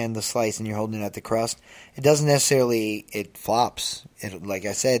your hand, the slice, and you're holding it at the crust, it doesn't necessarily it flops. It like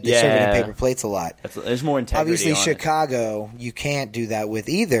I said, they serve it in Yeah. paper plates a lot. There's more integrity. Obviously, on it. Chicago, you can't do that with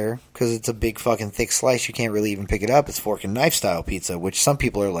either because it's a big fucking thick slice. You can't really even pick it up. It's fork and knife style pizza, which some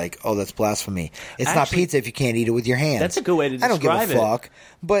people are like, "Oh, that's blasphemy." It's not Actually, pizza if you can't eat it with your hands. that's a good way to I don't give a describe it. fuck,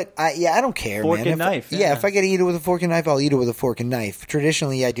 but I don't care, Fork man. and knife, Yeah, yeah. if I get to eat it with a fork and knife, I'll eat it with a fork and knife.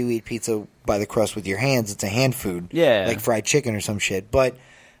 Traditionally, I do eat pizza by the crust with your hands. It's a hand food, Yeah. like fried chicken or some shit, but.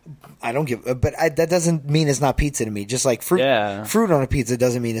 I don't give, but that doesn't mean it's not pizza to me. Just like fruit on a pizza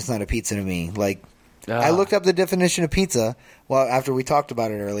doesn't mean it's not a pizza to me. Like, I looked up the definition of pizza. Well, after we talked about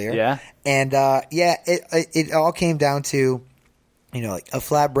it earlier, Yeah. and it all came down to, like a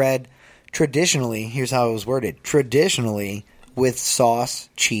flatbread. Traditionally, here's how it was worded: traditionally with sauce,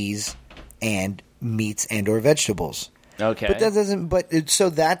 cheese, and meats and/or vegetables. Okay. But that doesn't. So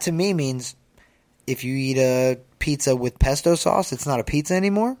that to me means if you eat a pizza with pesto sauce, it's not a pizza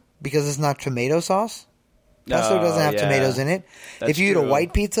anymore because it's not tomato sauce. Pesto doesn't have yeah. tomatoes in it. That's if you eat a true.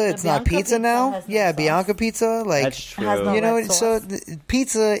 white pizza, it's not Bianca pizza pizza now. has no Yeah, sauce. Bianca pizza, like That's true. has no red so sauce.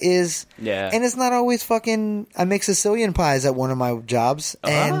 pizza is Yeah. and it's not always fucking. I make Sicilian pies at one of my jobs,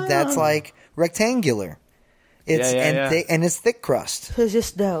 and that's like rectangular. It's and it's thick crust. So it's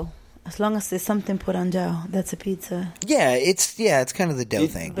just dough. As long as there's something put on dough, that's a pizza. Yeah, it's kind of the dough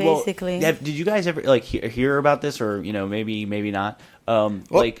thing. Basically. Did you guys ever like hear about this, or maybe not?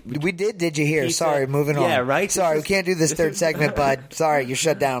 We did. Did you hear? Pizza- Sorry, moving on. Yeah, right? Sorry, we can't do this third segment, bud. Sorry, you're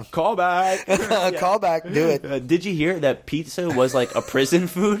shut down. Call back. Call back. Do it. Did you hear that pizza was like a prison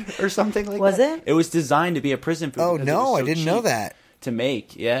food or something like Was that? it? It was designed to be a prison food. Oh because it no, was I so didn't know cheap. that. to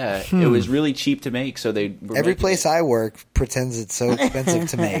make. Yeah, it was really cheap to make. So they were Every making place it. I work pretends it's so expensive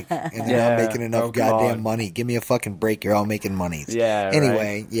to make, and they're not making enough goddamn money. Give me a fucking break. You're all making money. Yeah.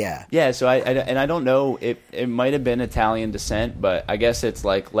 Anyway, right. yeah. Yeah. So I don't know. It might have been Italian descent, but I guess it's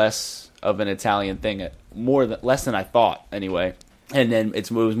like less of an Italian thing, less than I thought anyway. And then it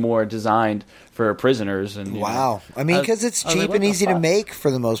was more designed for prisoners. And wow. I mean, because it's cheap and easy to make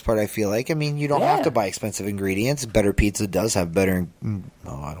for the most part, I feel like. I mean, you don't have to buy expensive ingredients. Better Pizza does have better, I don't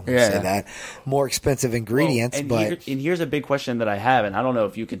want to say that, more expensive ingredients. And here's a big question that I have, and I don't know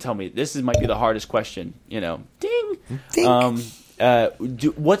if you can tell me. Might be the hardest question, Ding!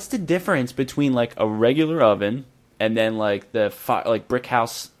 What's the difference between like a regular oven and then like the brick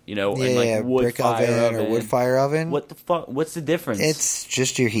house, and like wood brick fire oven or wood fire oven? What the fuck? What's the difference? It's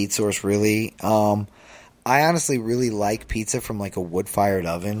just your heat source, really. I honestly really like pizza from like a wood-fired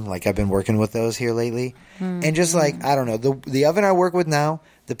oven. Like I've been working with those here lately. And just like, I don't know, the oven I work with now,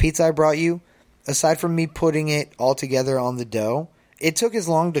 the pizza I brought you, aside from me putting it all together on the dough, it took as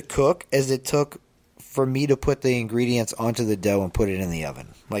long to cook as it took for me to put the ingredients onto the dough and put it in the oven.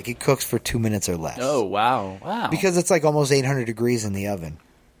 Like it cooks for 2 minutes or less. Oh, wow. Because it's like almost 800 degrees in the oven.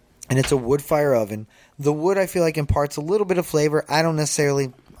 And it's a wood-fire oven. The wood, I feel like, imparts a little bit of flavor. I don't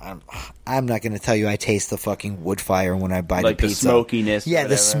necessarily... I'm not going to tell you I taste the fucking wood fire when I buy the pizza. Like the smokiness. Yeah,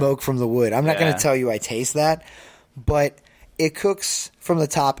 the smoke from the wood. I'm not going to tell you I taste that. But it cooks from the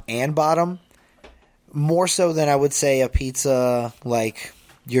top and bottom more so than I would say a pizza like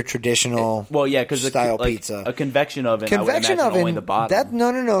your traditional style pizza. A convection oven, I would imagine only the bottom.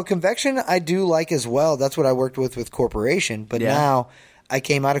 No. Convection I do like as well. That's what I worked with corporation. But now I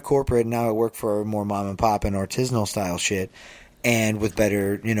came out of corporate and now I work for more mom and pop and artisanal style shit. And with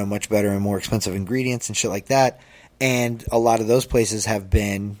better, much better and more expensive ingredients and shit like that. And a lot of those places have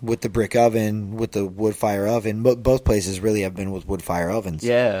been with the brick oven, with the wood fire oven. But both places really have been with wood fire ovens.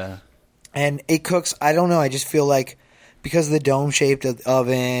 Yeah. And it cooks, I don't know, I just feel like because of the dome-shaped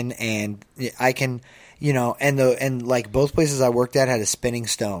oven and I can, and like both places I worked at had a spinning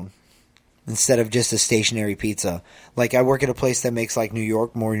stone instead of just a stationary pizza. Like I work at a place that makes like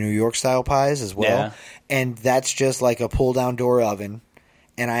more New York style pies as well. Yeah. And that's just like a pull down door oven.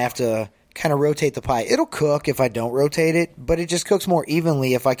 And I have to kind of rotate the pie. It'll cook if I don't rotate it, but it just cooks more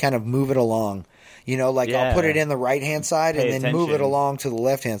evenly if I kind of move it along. I'll put it in the right hand side and then move it along to the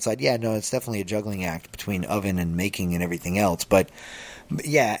left hand side. Yeah, no, it's definitely a juggling act between oven and making and everything else. But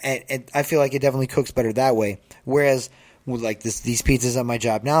yeah, and I feel like it definitely cooks better that way. Whereas with like these pizzas at my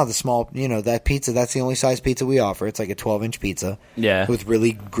job now, the small, that pizza, that's the only size pizza we offer. It's like a 12-inch pizza. Yeah. With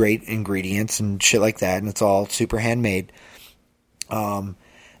really great ingredients and shit like that. And it's all super handmade. And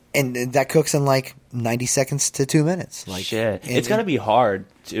that cooks in like 90 seconds to 2 minutes. Like shit. It's got to be hard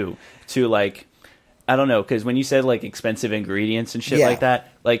to like, I don't know, because when you said like expensive ingredients and shit like that,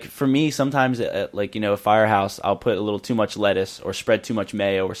 like for me sometimes like a Firehouse, I'll put a little too much lettuce or spread too much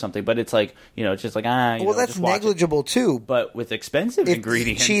mayo or something, but it's like it's just like that's negligible too. But with expensive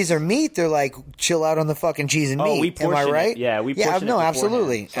ingredients, cheese or meat, they're like chill out on the fucking cheese and meat. We portion Am I right? It. Yeah, we portion it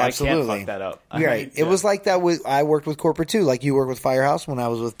absolutely, so absolutely. I can't fuck that up. Right. It was like that I worked with corporate too. Like you work with Firehouse when I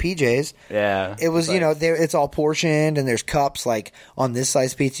was with PJ's. Yeah. It was it's all portioned and there's cups. Like on this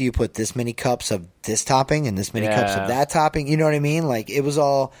size pizza, you put this many cups of this topping and this many cups of that topping. You know what I mean? Like it was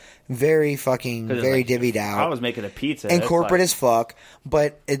all very divvied out. I was making a pizza and corporate as fuck,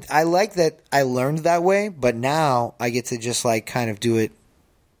 but I like that I learned that way. But now I get to just like kind of do it.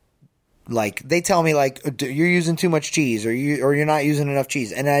 Like they tell me like you're using too much cheese or you're not using enough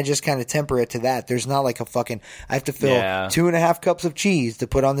cheese, and I just kind of temper it to that. There's not like I have to fill 2.5 cups of cheese to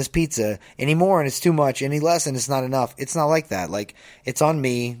put on this pizza anymore, and it's too much. Any less, and it's not enough. It's not like that. Like it's on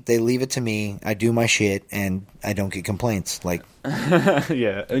me. They leave it to me. I do my shit, and I don't get complaints. Like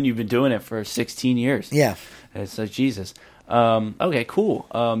yeah, and you've been doing it for 16 years. Yeah, it's like Jesus. Okay, cool.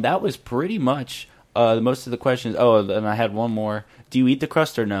 That was pretty much most of the questions. Oh, and I had one more. Do you eat the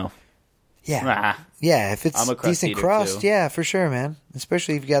crust or no? Yeah. Yeah, if it's decent crust, yeah, for sure, man.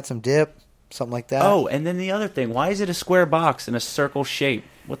 Especially if you got some dip, something like that. Oh, and then the other thing, why is it a square box in a circle shape?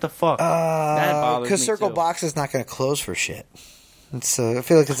 What the fuck? That bothers me because circle box is not going to close for shit. It's I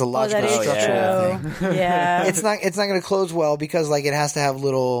feel like it's a logical structural thing. Yeah. It's not going to close well because like it has to have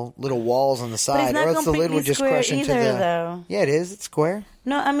little walls on the side, or else the lid would just crush into the. Though. Yeah, it is. It's square.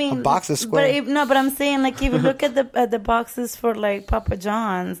 No, I mean a box is square. But I'm saying like if you look at the boxes for like Papa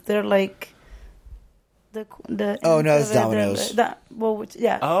John's, they're like the it's Domino's.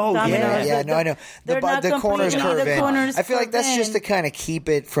 Oh Domino's. Yeah, no, I know. The corners curve in. I feel like that's just to kind of keep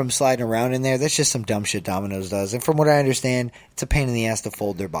it from sliding around in there. That's just some dumb shit Domino's does. And from what I understand, it's a pain in the ass to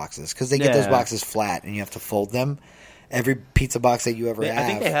fold their boxes because they get those boxes flat and you have to fold them. every pizza box that you ever have. I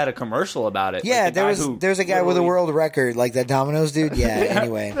think they had a commercial about it. Yeah, like there's a guy with a world record, like that Domino's dude. Yeah.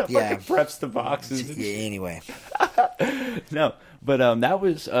 Anyway, yeah. Preps the boxes. Yeah. Anyway. No, but that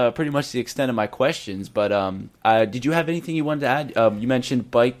was pretty much the extent of my questions. But did you have anything you wanted to add? You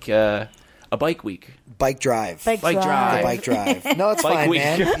mentioned a bike week. Bike drive. Bike drive. The bike drive. No, it's Bike fine, week.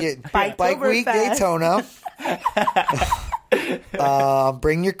 man. Yeah, bike week, Oktoberfest. Daytona.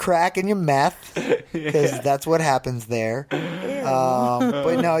 Bring your crack and your meth, because that's what happens there.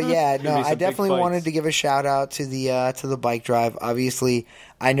 But no, yeah, no, me some I big definitely fights. wanted to give a shout out to the bike drive. Obviously,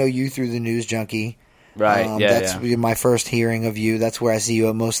 I know you through the News Junkie. Right. That's my first hearing of you. That's where I see you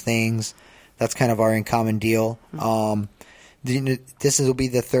at most things. That's kind of our in common deal. This will be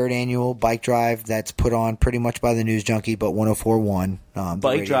the third annual bike drive that's put on pretty much by the News Junkie, but 104.1. The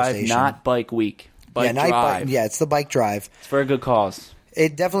Bike radio drive, station. not bike week. Bike not drive. it's the bike drive. It's for a good cause.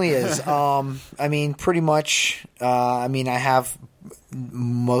 It definitely is. I mean, pretty much. I have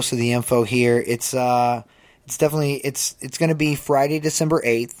most of the info here. It's definitely it's going to be Friday, December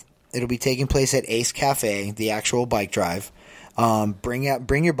 8th. It'll be taking place at Ace Cafe, the actual bike drive. Bring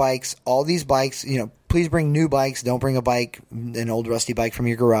your bikes. All these bikes, please bring new bikes. Don't bring an old rusty bike from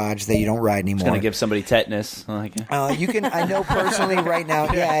your garage that you don't ride anymore. It's going to give somebody tetanus. You can. I know personally right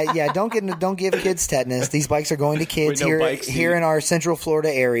now. Yeah. Don't give kids tetanus. These bikes are going to kids With no bike seat. here in our Central Florida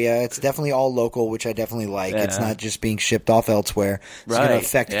area. It's definitely all local, which I definitely like. Yeah. It's not just being shipped off elsewhere. It's going to Right.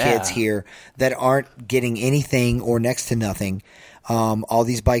 affect Yeah. kids here that aren't getting anything or next to nothing. All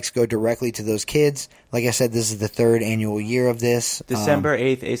these bikes go directly to those kids. Like I said, this is the third annual year of this. December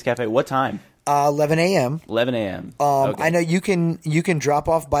 8th, Ace Cafe. What time? 11 a.m. 11 a.m. I know you can drop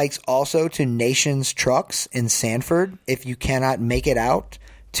off bikes also to Nations Trucks in Sanford if you cannot make it out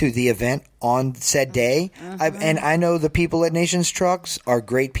to the event on said day. And I know the people at Nations Trucks are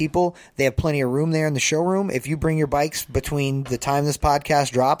great people. They have plenty of room there in the showroom. If you bring your bikes between the time this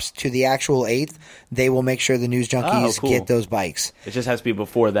podcast drops to the actual 8th, they will make sure the News Junkies cool. get those bikes. It just has to be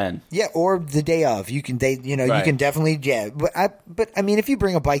before then. Yeah, or the day of. You can you Right. can definitely But I mean, if you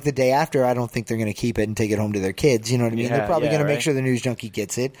bring a bike the day after, I don't think they're going to keep it and take it home to their kids. You know what I mean? Yeah, They're probably yeah, going to make right. sure the News Junkie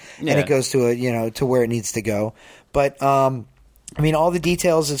gets it Yeah. and it goes to to where it needs to go. But I mean, all the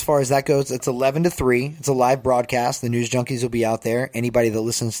details as far as that goes, it's 11 to 3. It's a live broadcast. The News Junkies will be out there. Anybody that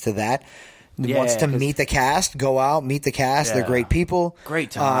listens to that wants to 'cause- meet the cast, go out, meet the cast. Yeah. They're great people.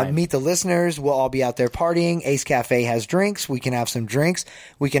 Great time. Meet the listeners. We'll all be out there partying. Ace Cafe has drinks. We can have some drinks.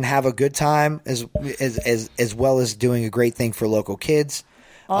 We can have a good time as well as doing a great thing for local kids.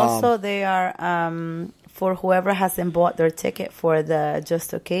 Also, they are for whoever hasn't bought their ticket for the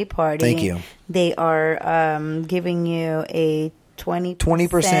Just Okay party. Thank you. They are giving you a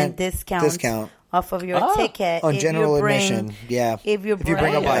 20% discount off of your ticket On if general you bring- admission. Yeah. If you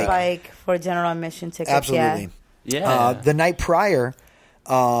bring a bike. for general admission tickets. Absolutely. Yeah. The night prior,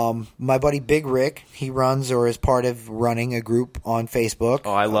 my buddy Big Rick, he runs or is part of running a group on Facebook.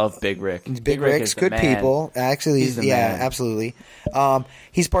 Oh, I love Big Rick. Big Rick's is the good man. people. Actually, He's the yeah, man. absolutely.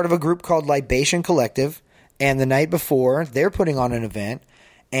 He's part of a group called Libation Collective, and the night before, they're putting on an event.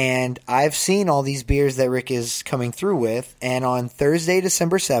 And I've seen all these beers that Rick is coming through with. And on Thursday,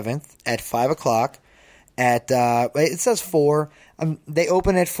 December 7th at 5 o'clock at, it says 4. They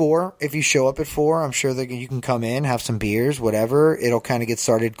open at 4. If you show up at 4, I'm sure that you can come in, have some beers, whatever. It'll kind of get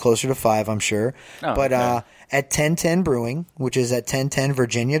started closer to 5, I'm sure. Oh, but okay. at 1010 Brewing, which is at 1010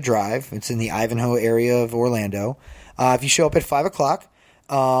 Virginia Drive, it's in the Ivanhoe area of Orlando. If you show up at 5 o'clock,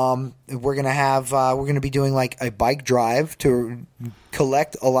 we're gonna be doing like a bike drive to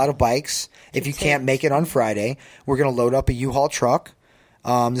collect a lot of bikes. If you can't make it on Friday, we're gonna load up a U-Haul truck.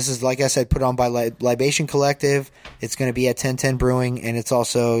 This is, like I said, put on by Libation Collective. It's going to be at 1010 Brewing, and it's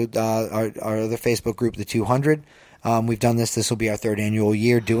also our other Facebook group, the 200. We've done this. This will be our third annual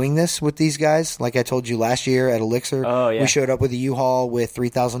year doing this with these guys. Like I told you last year at Elixir, we showed up with a U-Haul with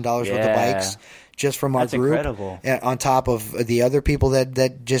 $3,000 worth of bikes just from our group. Incredible. On top of the other people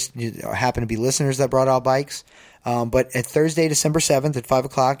that just happen to be listeners that brought out bikes. But at Thursday, December 7th at 5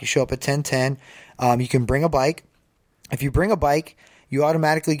 o'clock, you show up at 1010. You can bring a bike. If you bring a bike, you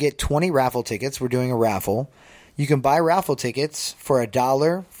automatically get 20 raffle tickets. We're doing a raffle. You can buy raffle tickets for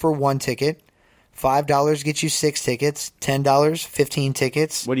 $1 for one ticket. $5 gets you 6 tickets. $10, 15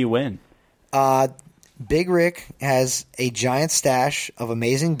 tickets. What do you win? Big Rick has a giant stash of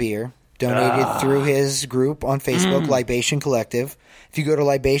amazing beer donated through his group on Facebook, Libation Collective. If you go to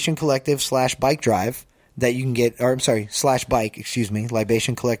Libation Collective /bike drive, that you can get, or I'm sorry, /bike, excuse me,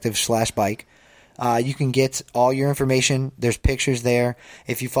 Libation Collective /bike. You can get all your information. There's pictures there.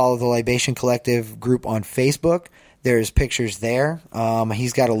 If you follow the Libation Collective group on Facebook, there's pictures there.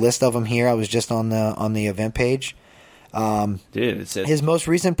 He's got a list of them here. I was just on the event page. Dude, it's His most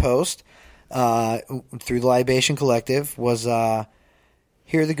recent post through the Libation Collective was,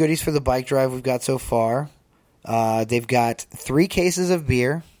 here are the goodies for the bike drive we've got so far. They've got 3 cases of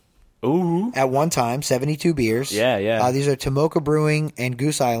beer. Ooh. At one time, 72 beers. Yeah. These are Tomoka Brewing and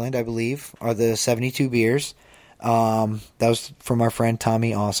Goose Island, I believe, are the 72 beers. That was from our friend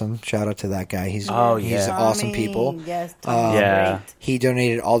Tommy Awesome. Shout out to that guy. He's awesome people. Yes, Tommy. Yeah. Great. He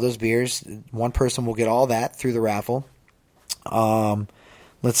donated all those beers. One person will get all that through the raffle.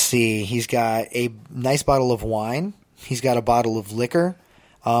 Let's see. He's got a nice bottle of wine. He's got a bottle of liquor.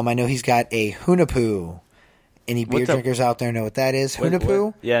 I know he's got a Hunapoo. Any beer drinkers out there know what that is?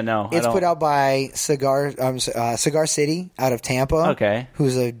 Hunapoo? Yeah, no. It's put out by Cigar City out of Tampa. Okay.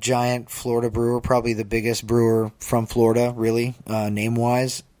 Who's a giant Florida brewer, probably the biggest brewer from Florida, really,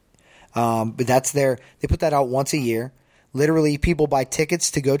 name-wise. But that's they put that out once a year. Literally, people buy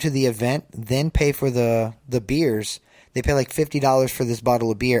tickets to go to the event, then pay for the beers. They pay like $50 for this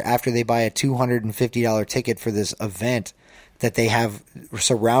bottle of beer after they buy a $250 ticket for this event that they have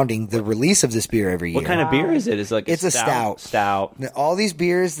surrounding the release of this beer every year. What kind of beer is it? It's like a stout. Stout. All these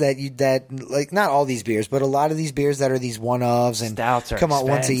beers not all these beers, but a lot of these beers that are these one-ofs and Stouts are come out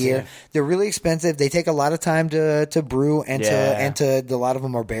once a year. expensive. They're really expensive. They take a lot of time to brew and to a lot of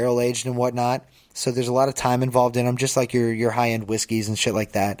them are barrel aged and whatnot. So there's a lot of time involved in them, just like your high-end whiskeys and shit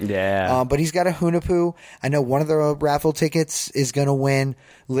like that. Yeah. But he's got a Hunapoo. I know one of the raffle tickets is going to win.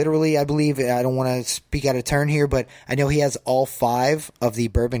 Literally, I believe, I don't want to speak out of turn here, but I know he has all 5 of the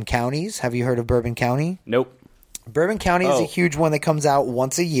Bourbon counties. Have you heard of Bourbon County? Nope. Bourbon County is a huge one that comes out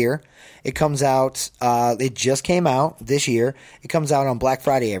once a year. It comes out, it just came out this year. It comes out on Black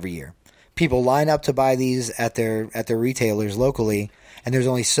Friday every year. People line up to buy these at their retailers locally, and there's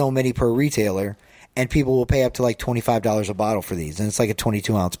only so many per retailer, and people will pay up to like $25 a bottle for these, and it's like a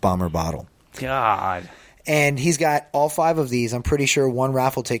 22-ounce bomber bottle. God. And he's got all 5 of these. I'm pretty sure one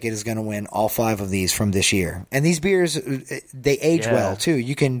raffle ticket is going to win all 5 of these from this year. And these beers, they age well, too.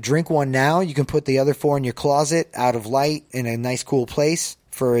 You can drink one now. You can put the other 4 in your closet out of light in a nice, cool place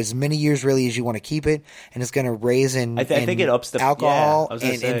for as many years, really, as you want to keep it. And it's going to raise in I think it ups the alcohol yeah,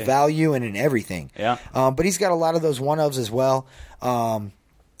 and in value and in everything. Yeah. But he's got a lot of those one-ofs as well.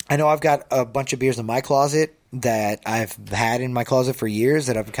 I know I've got a bunch of beers in my closet that I've had in my closet for years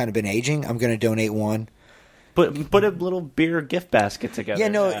that I've kind of been aging. I'm going to donate one. Put a little beer gift basket together. Yeah,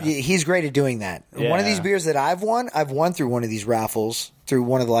 no, he's great at doing that. Yeah. One of these beers that I've won through one of these raffles, through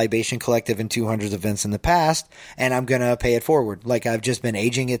one of the Libation Collective and 200s events in the past, and I'm going to pay it forward. Like, I've just been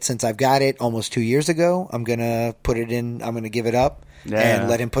aging it since I've got it almost 2 years ago. I'm going to put it in, I'm going to give it up and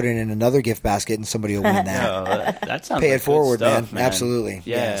let him put it in another gift basket, and somebody will win that. Oh, that sounds Pay like it forward, good stuff, man. Absolutely.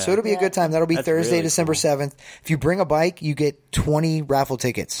 Yeah. So it'll be a good time. That'll be That's Thursday, really December cool. 7th. If you bring a bike, you get 20 raffle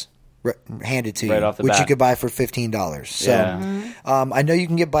tickets handed to Right you, off the which bat. you could buy for $15. So Yeah. I know you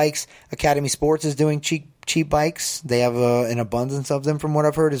can get bikes. Academy Sports is doing cheap bikes. They have an abundance of them from what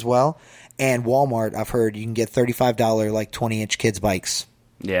I've heard as well. And Walmart, I've heard you can get $35 like 20-inch kids bikes.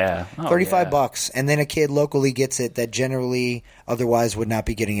 Yeah. Oh, $35, and then a kid locally gets it that generally otherwise would not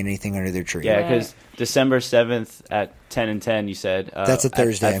be getting anything under their tree. Yeah, because December 7th at 10 and 10, you said. That's a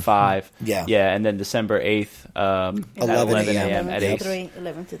Thursday. At 5. Yeah. Yeah, and then December 8th at 11 a.m. at 8.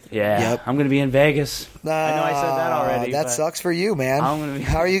 11 to 3. Yeah. Yep. I'm going to be in Vegas. I know I said that already. That but sucks for you, man. I'm gonna be-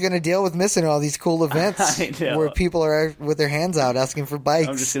 How are you going to deal with missing all these cool events I know. where people are with their hands out asking for bikes?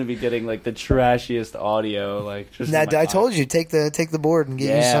 I'm just going to be getting like the trashiest audio. Like, just Now, in my I told you, take the board and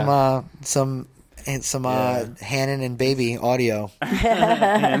get Yeah. you some Hannon and Baby audio.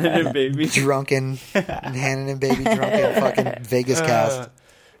 Canada, baby. Hannon and Baby drunken fucking Vegas cast.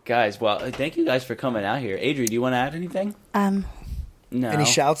 Guys, well, thank you guys for coming out here. Adri, do you want to add anything? No. Any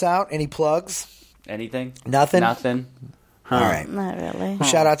shouts out? Any plugs? Anything? Nothing? Nothing. All right. Not really.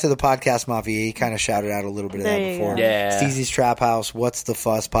 Shout out to the Podcast Mafia. He kind of shouted out a little bit of There that you before. go. Yeah. Steezy's Trap House, What's the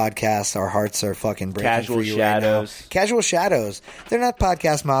Fuss podcast. Our hearts are fucking breaking Casual for you Shadows. right now. Casual Shadows. They're not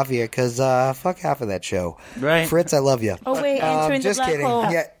Podcast Mafia because fuck half of that show. Right. Fritz, I love you. Oh, wait, Entering just the Black kidding. Hole.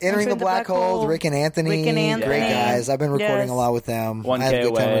 Yeah, Entering the Black Hole. Rick and Anthony. Great guys. I've been recording Yes. a lot with them. 1K I had a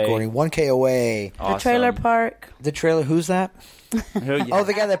good time away. recording. 1K away. The trailer park. The trailer, who's that? Oh,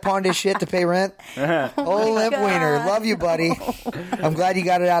 the guy that pawned his shit to pay rent? Oh, Limp God. Wiener. Love you, buddy. I'm glad you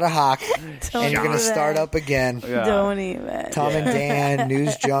got it out of hock. And you're going to do start that. up again. Don't even. Tom and Dan,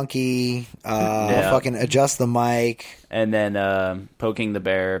 News Junkie, fucking Adjust the Mic, And then Poking the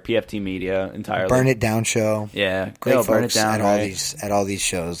Bear, PFT Media entirely. Burn It Down Show. Yeah. Great No, Burn folks It Down, at all these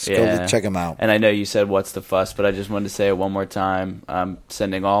shows. Yeah. Go check them out. And I know you said what's the fuss, but I just wanted to say it one more time. I'm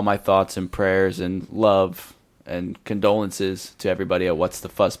sending all my thoughts and prayers and love and condolences to everybody at What's the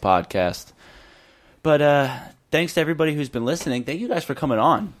Fuss podcast. But thanks to everybody who's been listening. Thank you guys for coming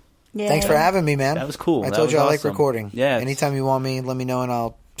on. Yeah. Thanks for having me, man. That was cool. I That told was you I like awesome. recording. Yeah. Anytime you want me, let me know and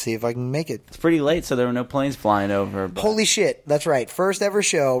I'll see if I can make it. It's pretty late, so there were no planes flying over. But Holy shit! That's right. First ever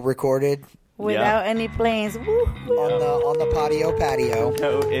show recorded Without any planes. Woo, woo. on the patio.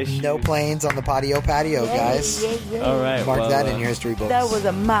 no issue. No planes on the patio, Yeah, guys. yeah. All right. Mark well, that in your history books. That was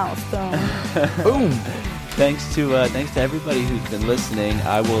a milestone. Boom. Thanks to everybody who's been listening.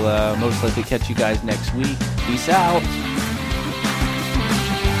 I will most likely catch you guys next week. Peace out.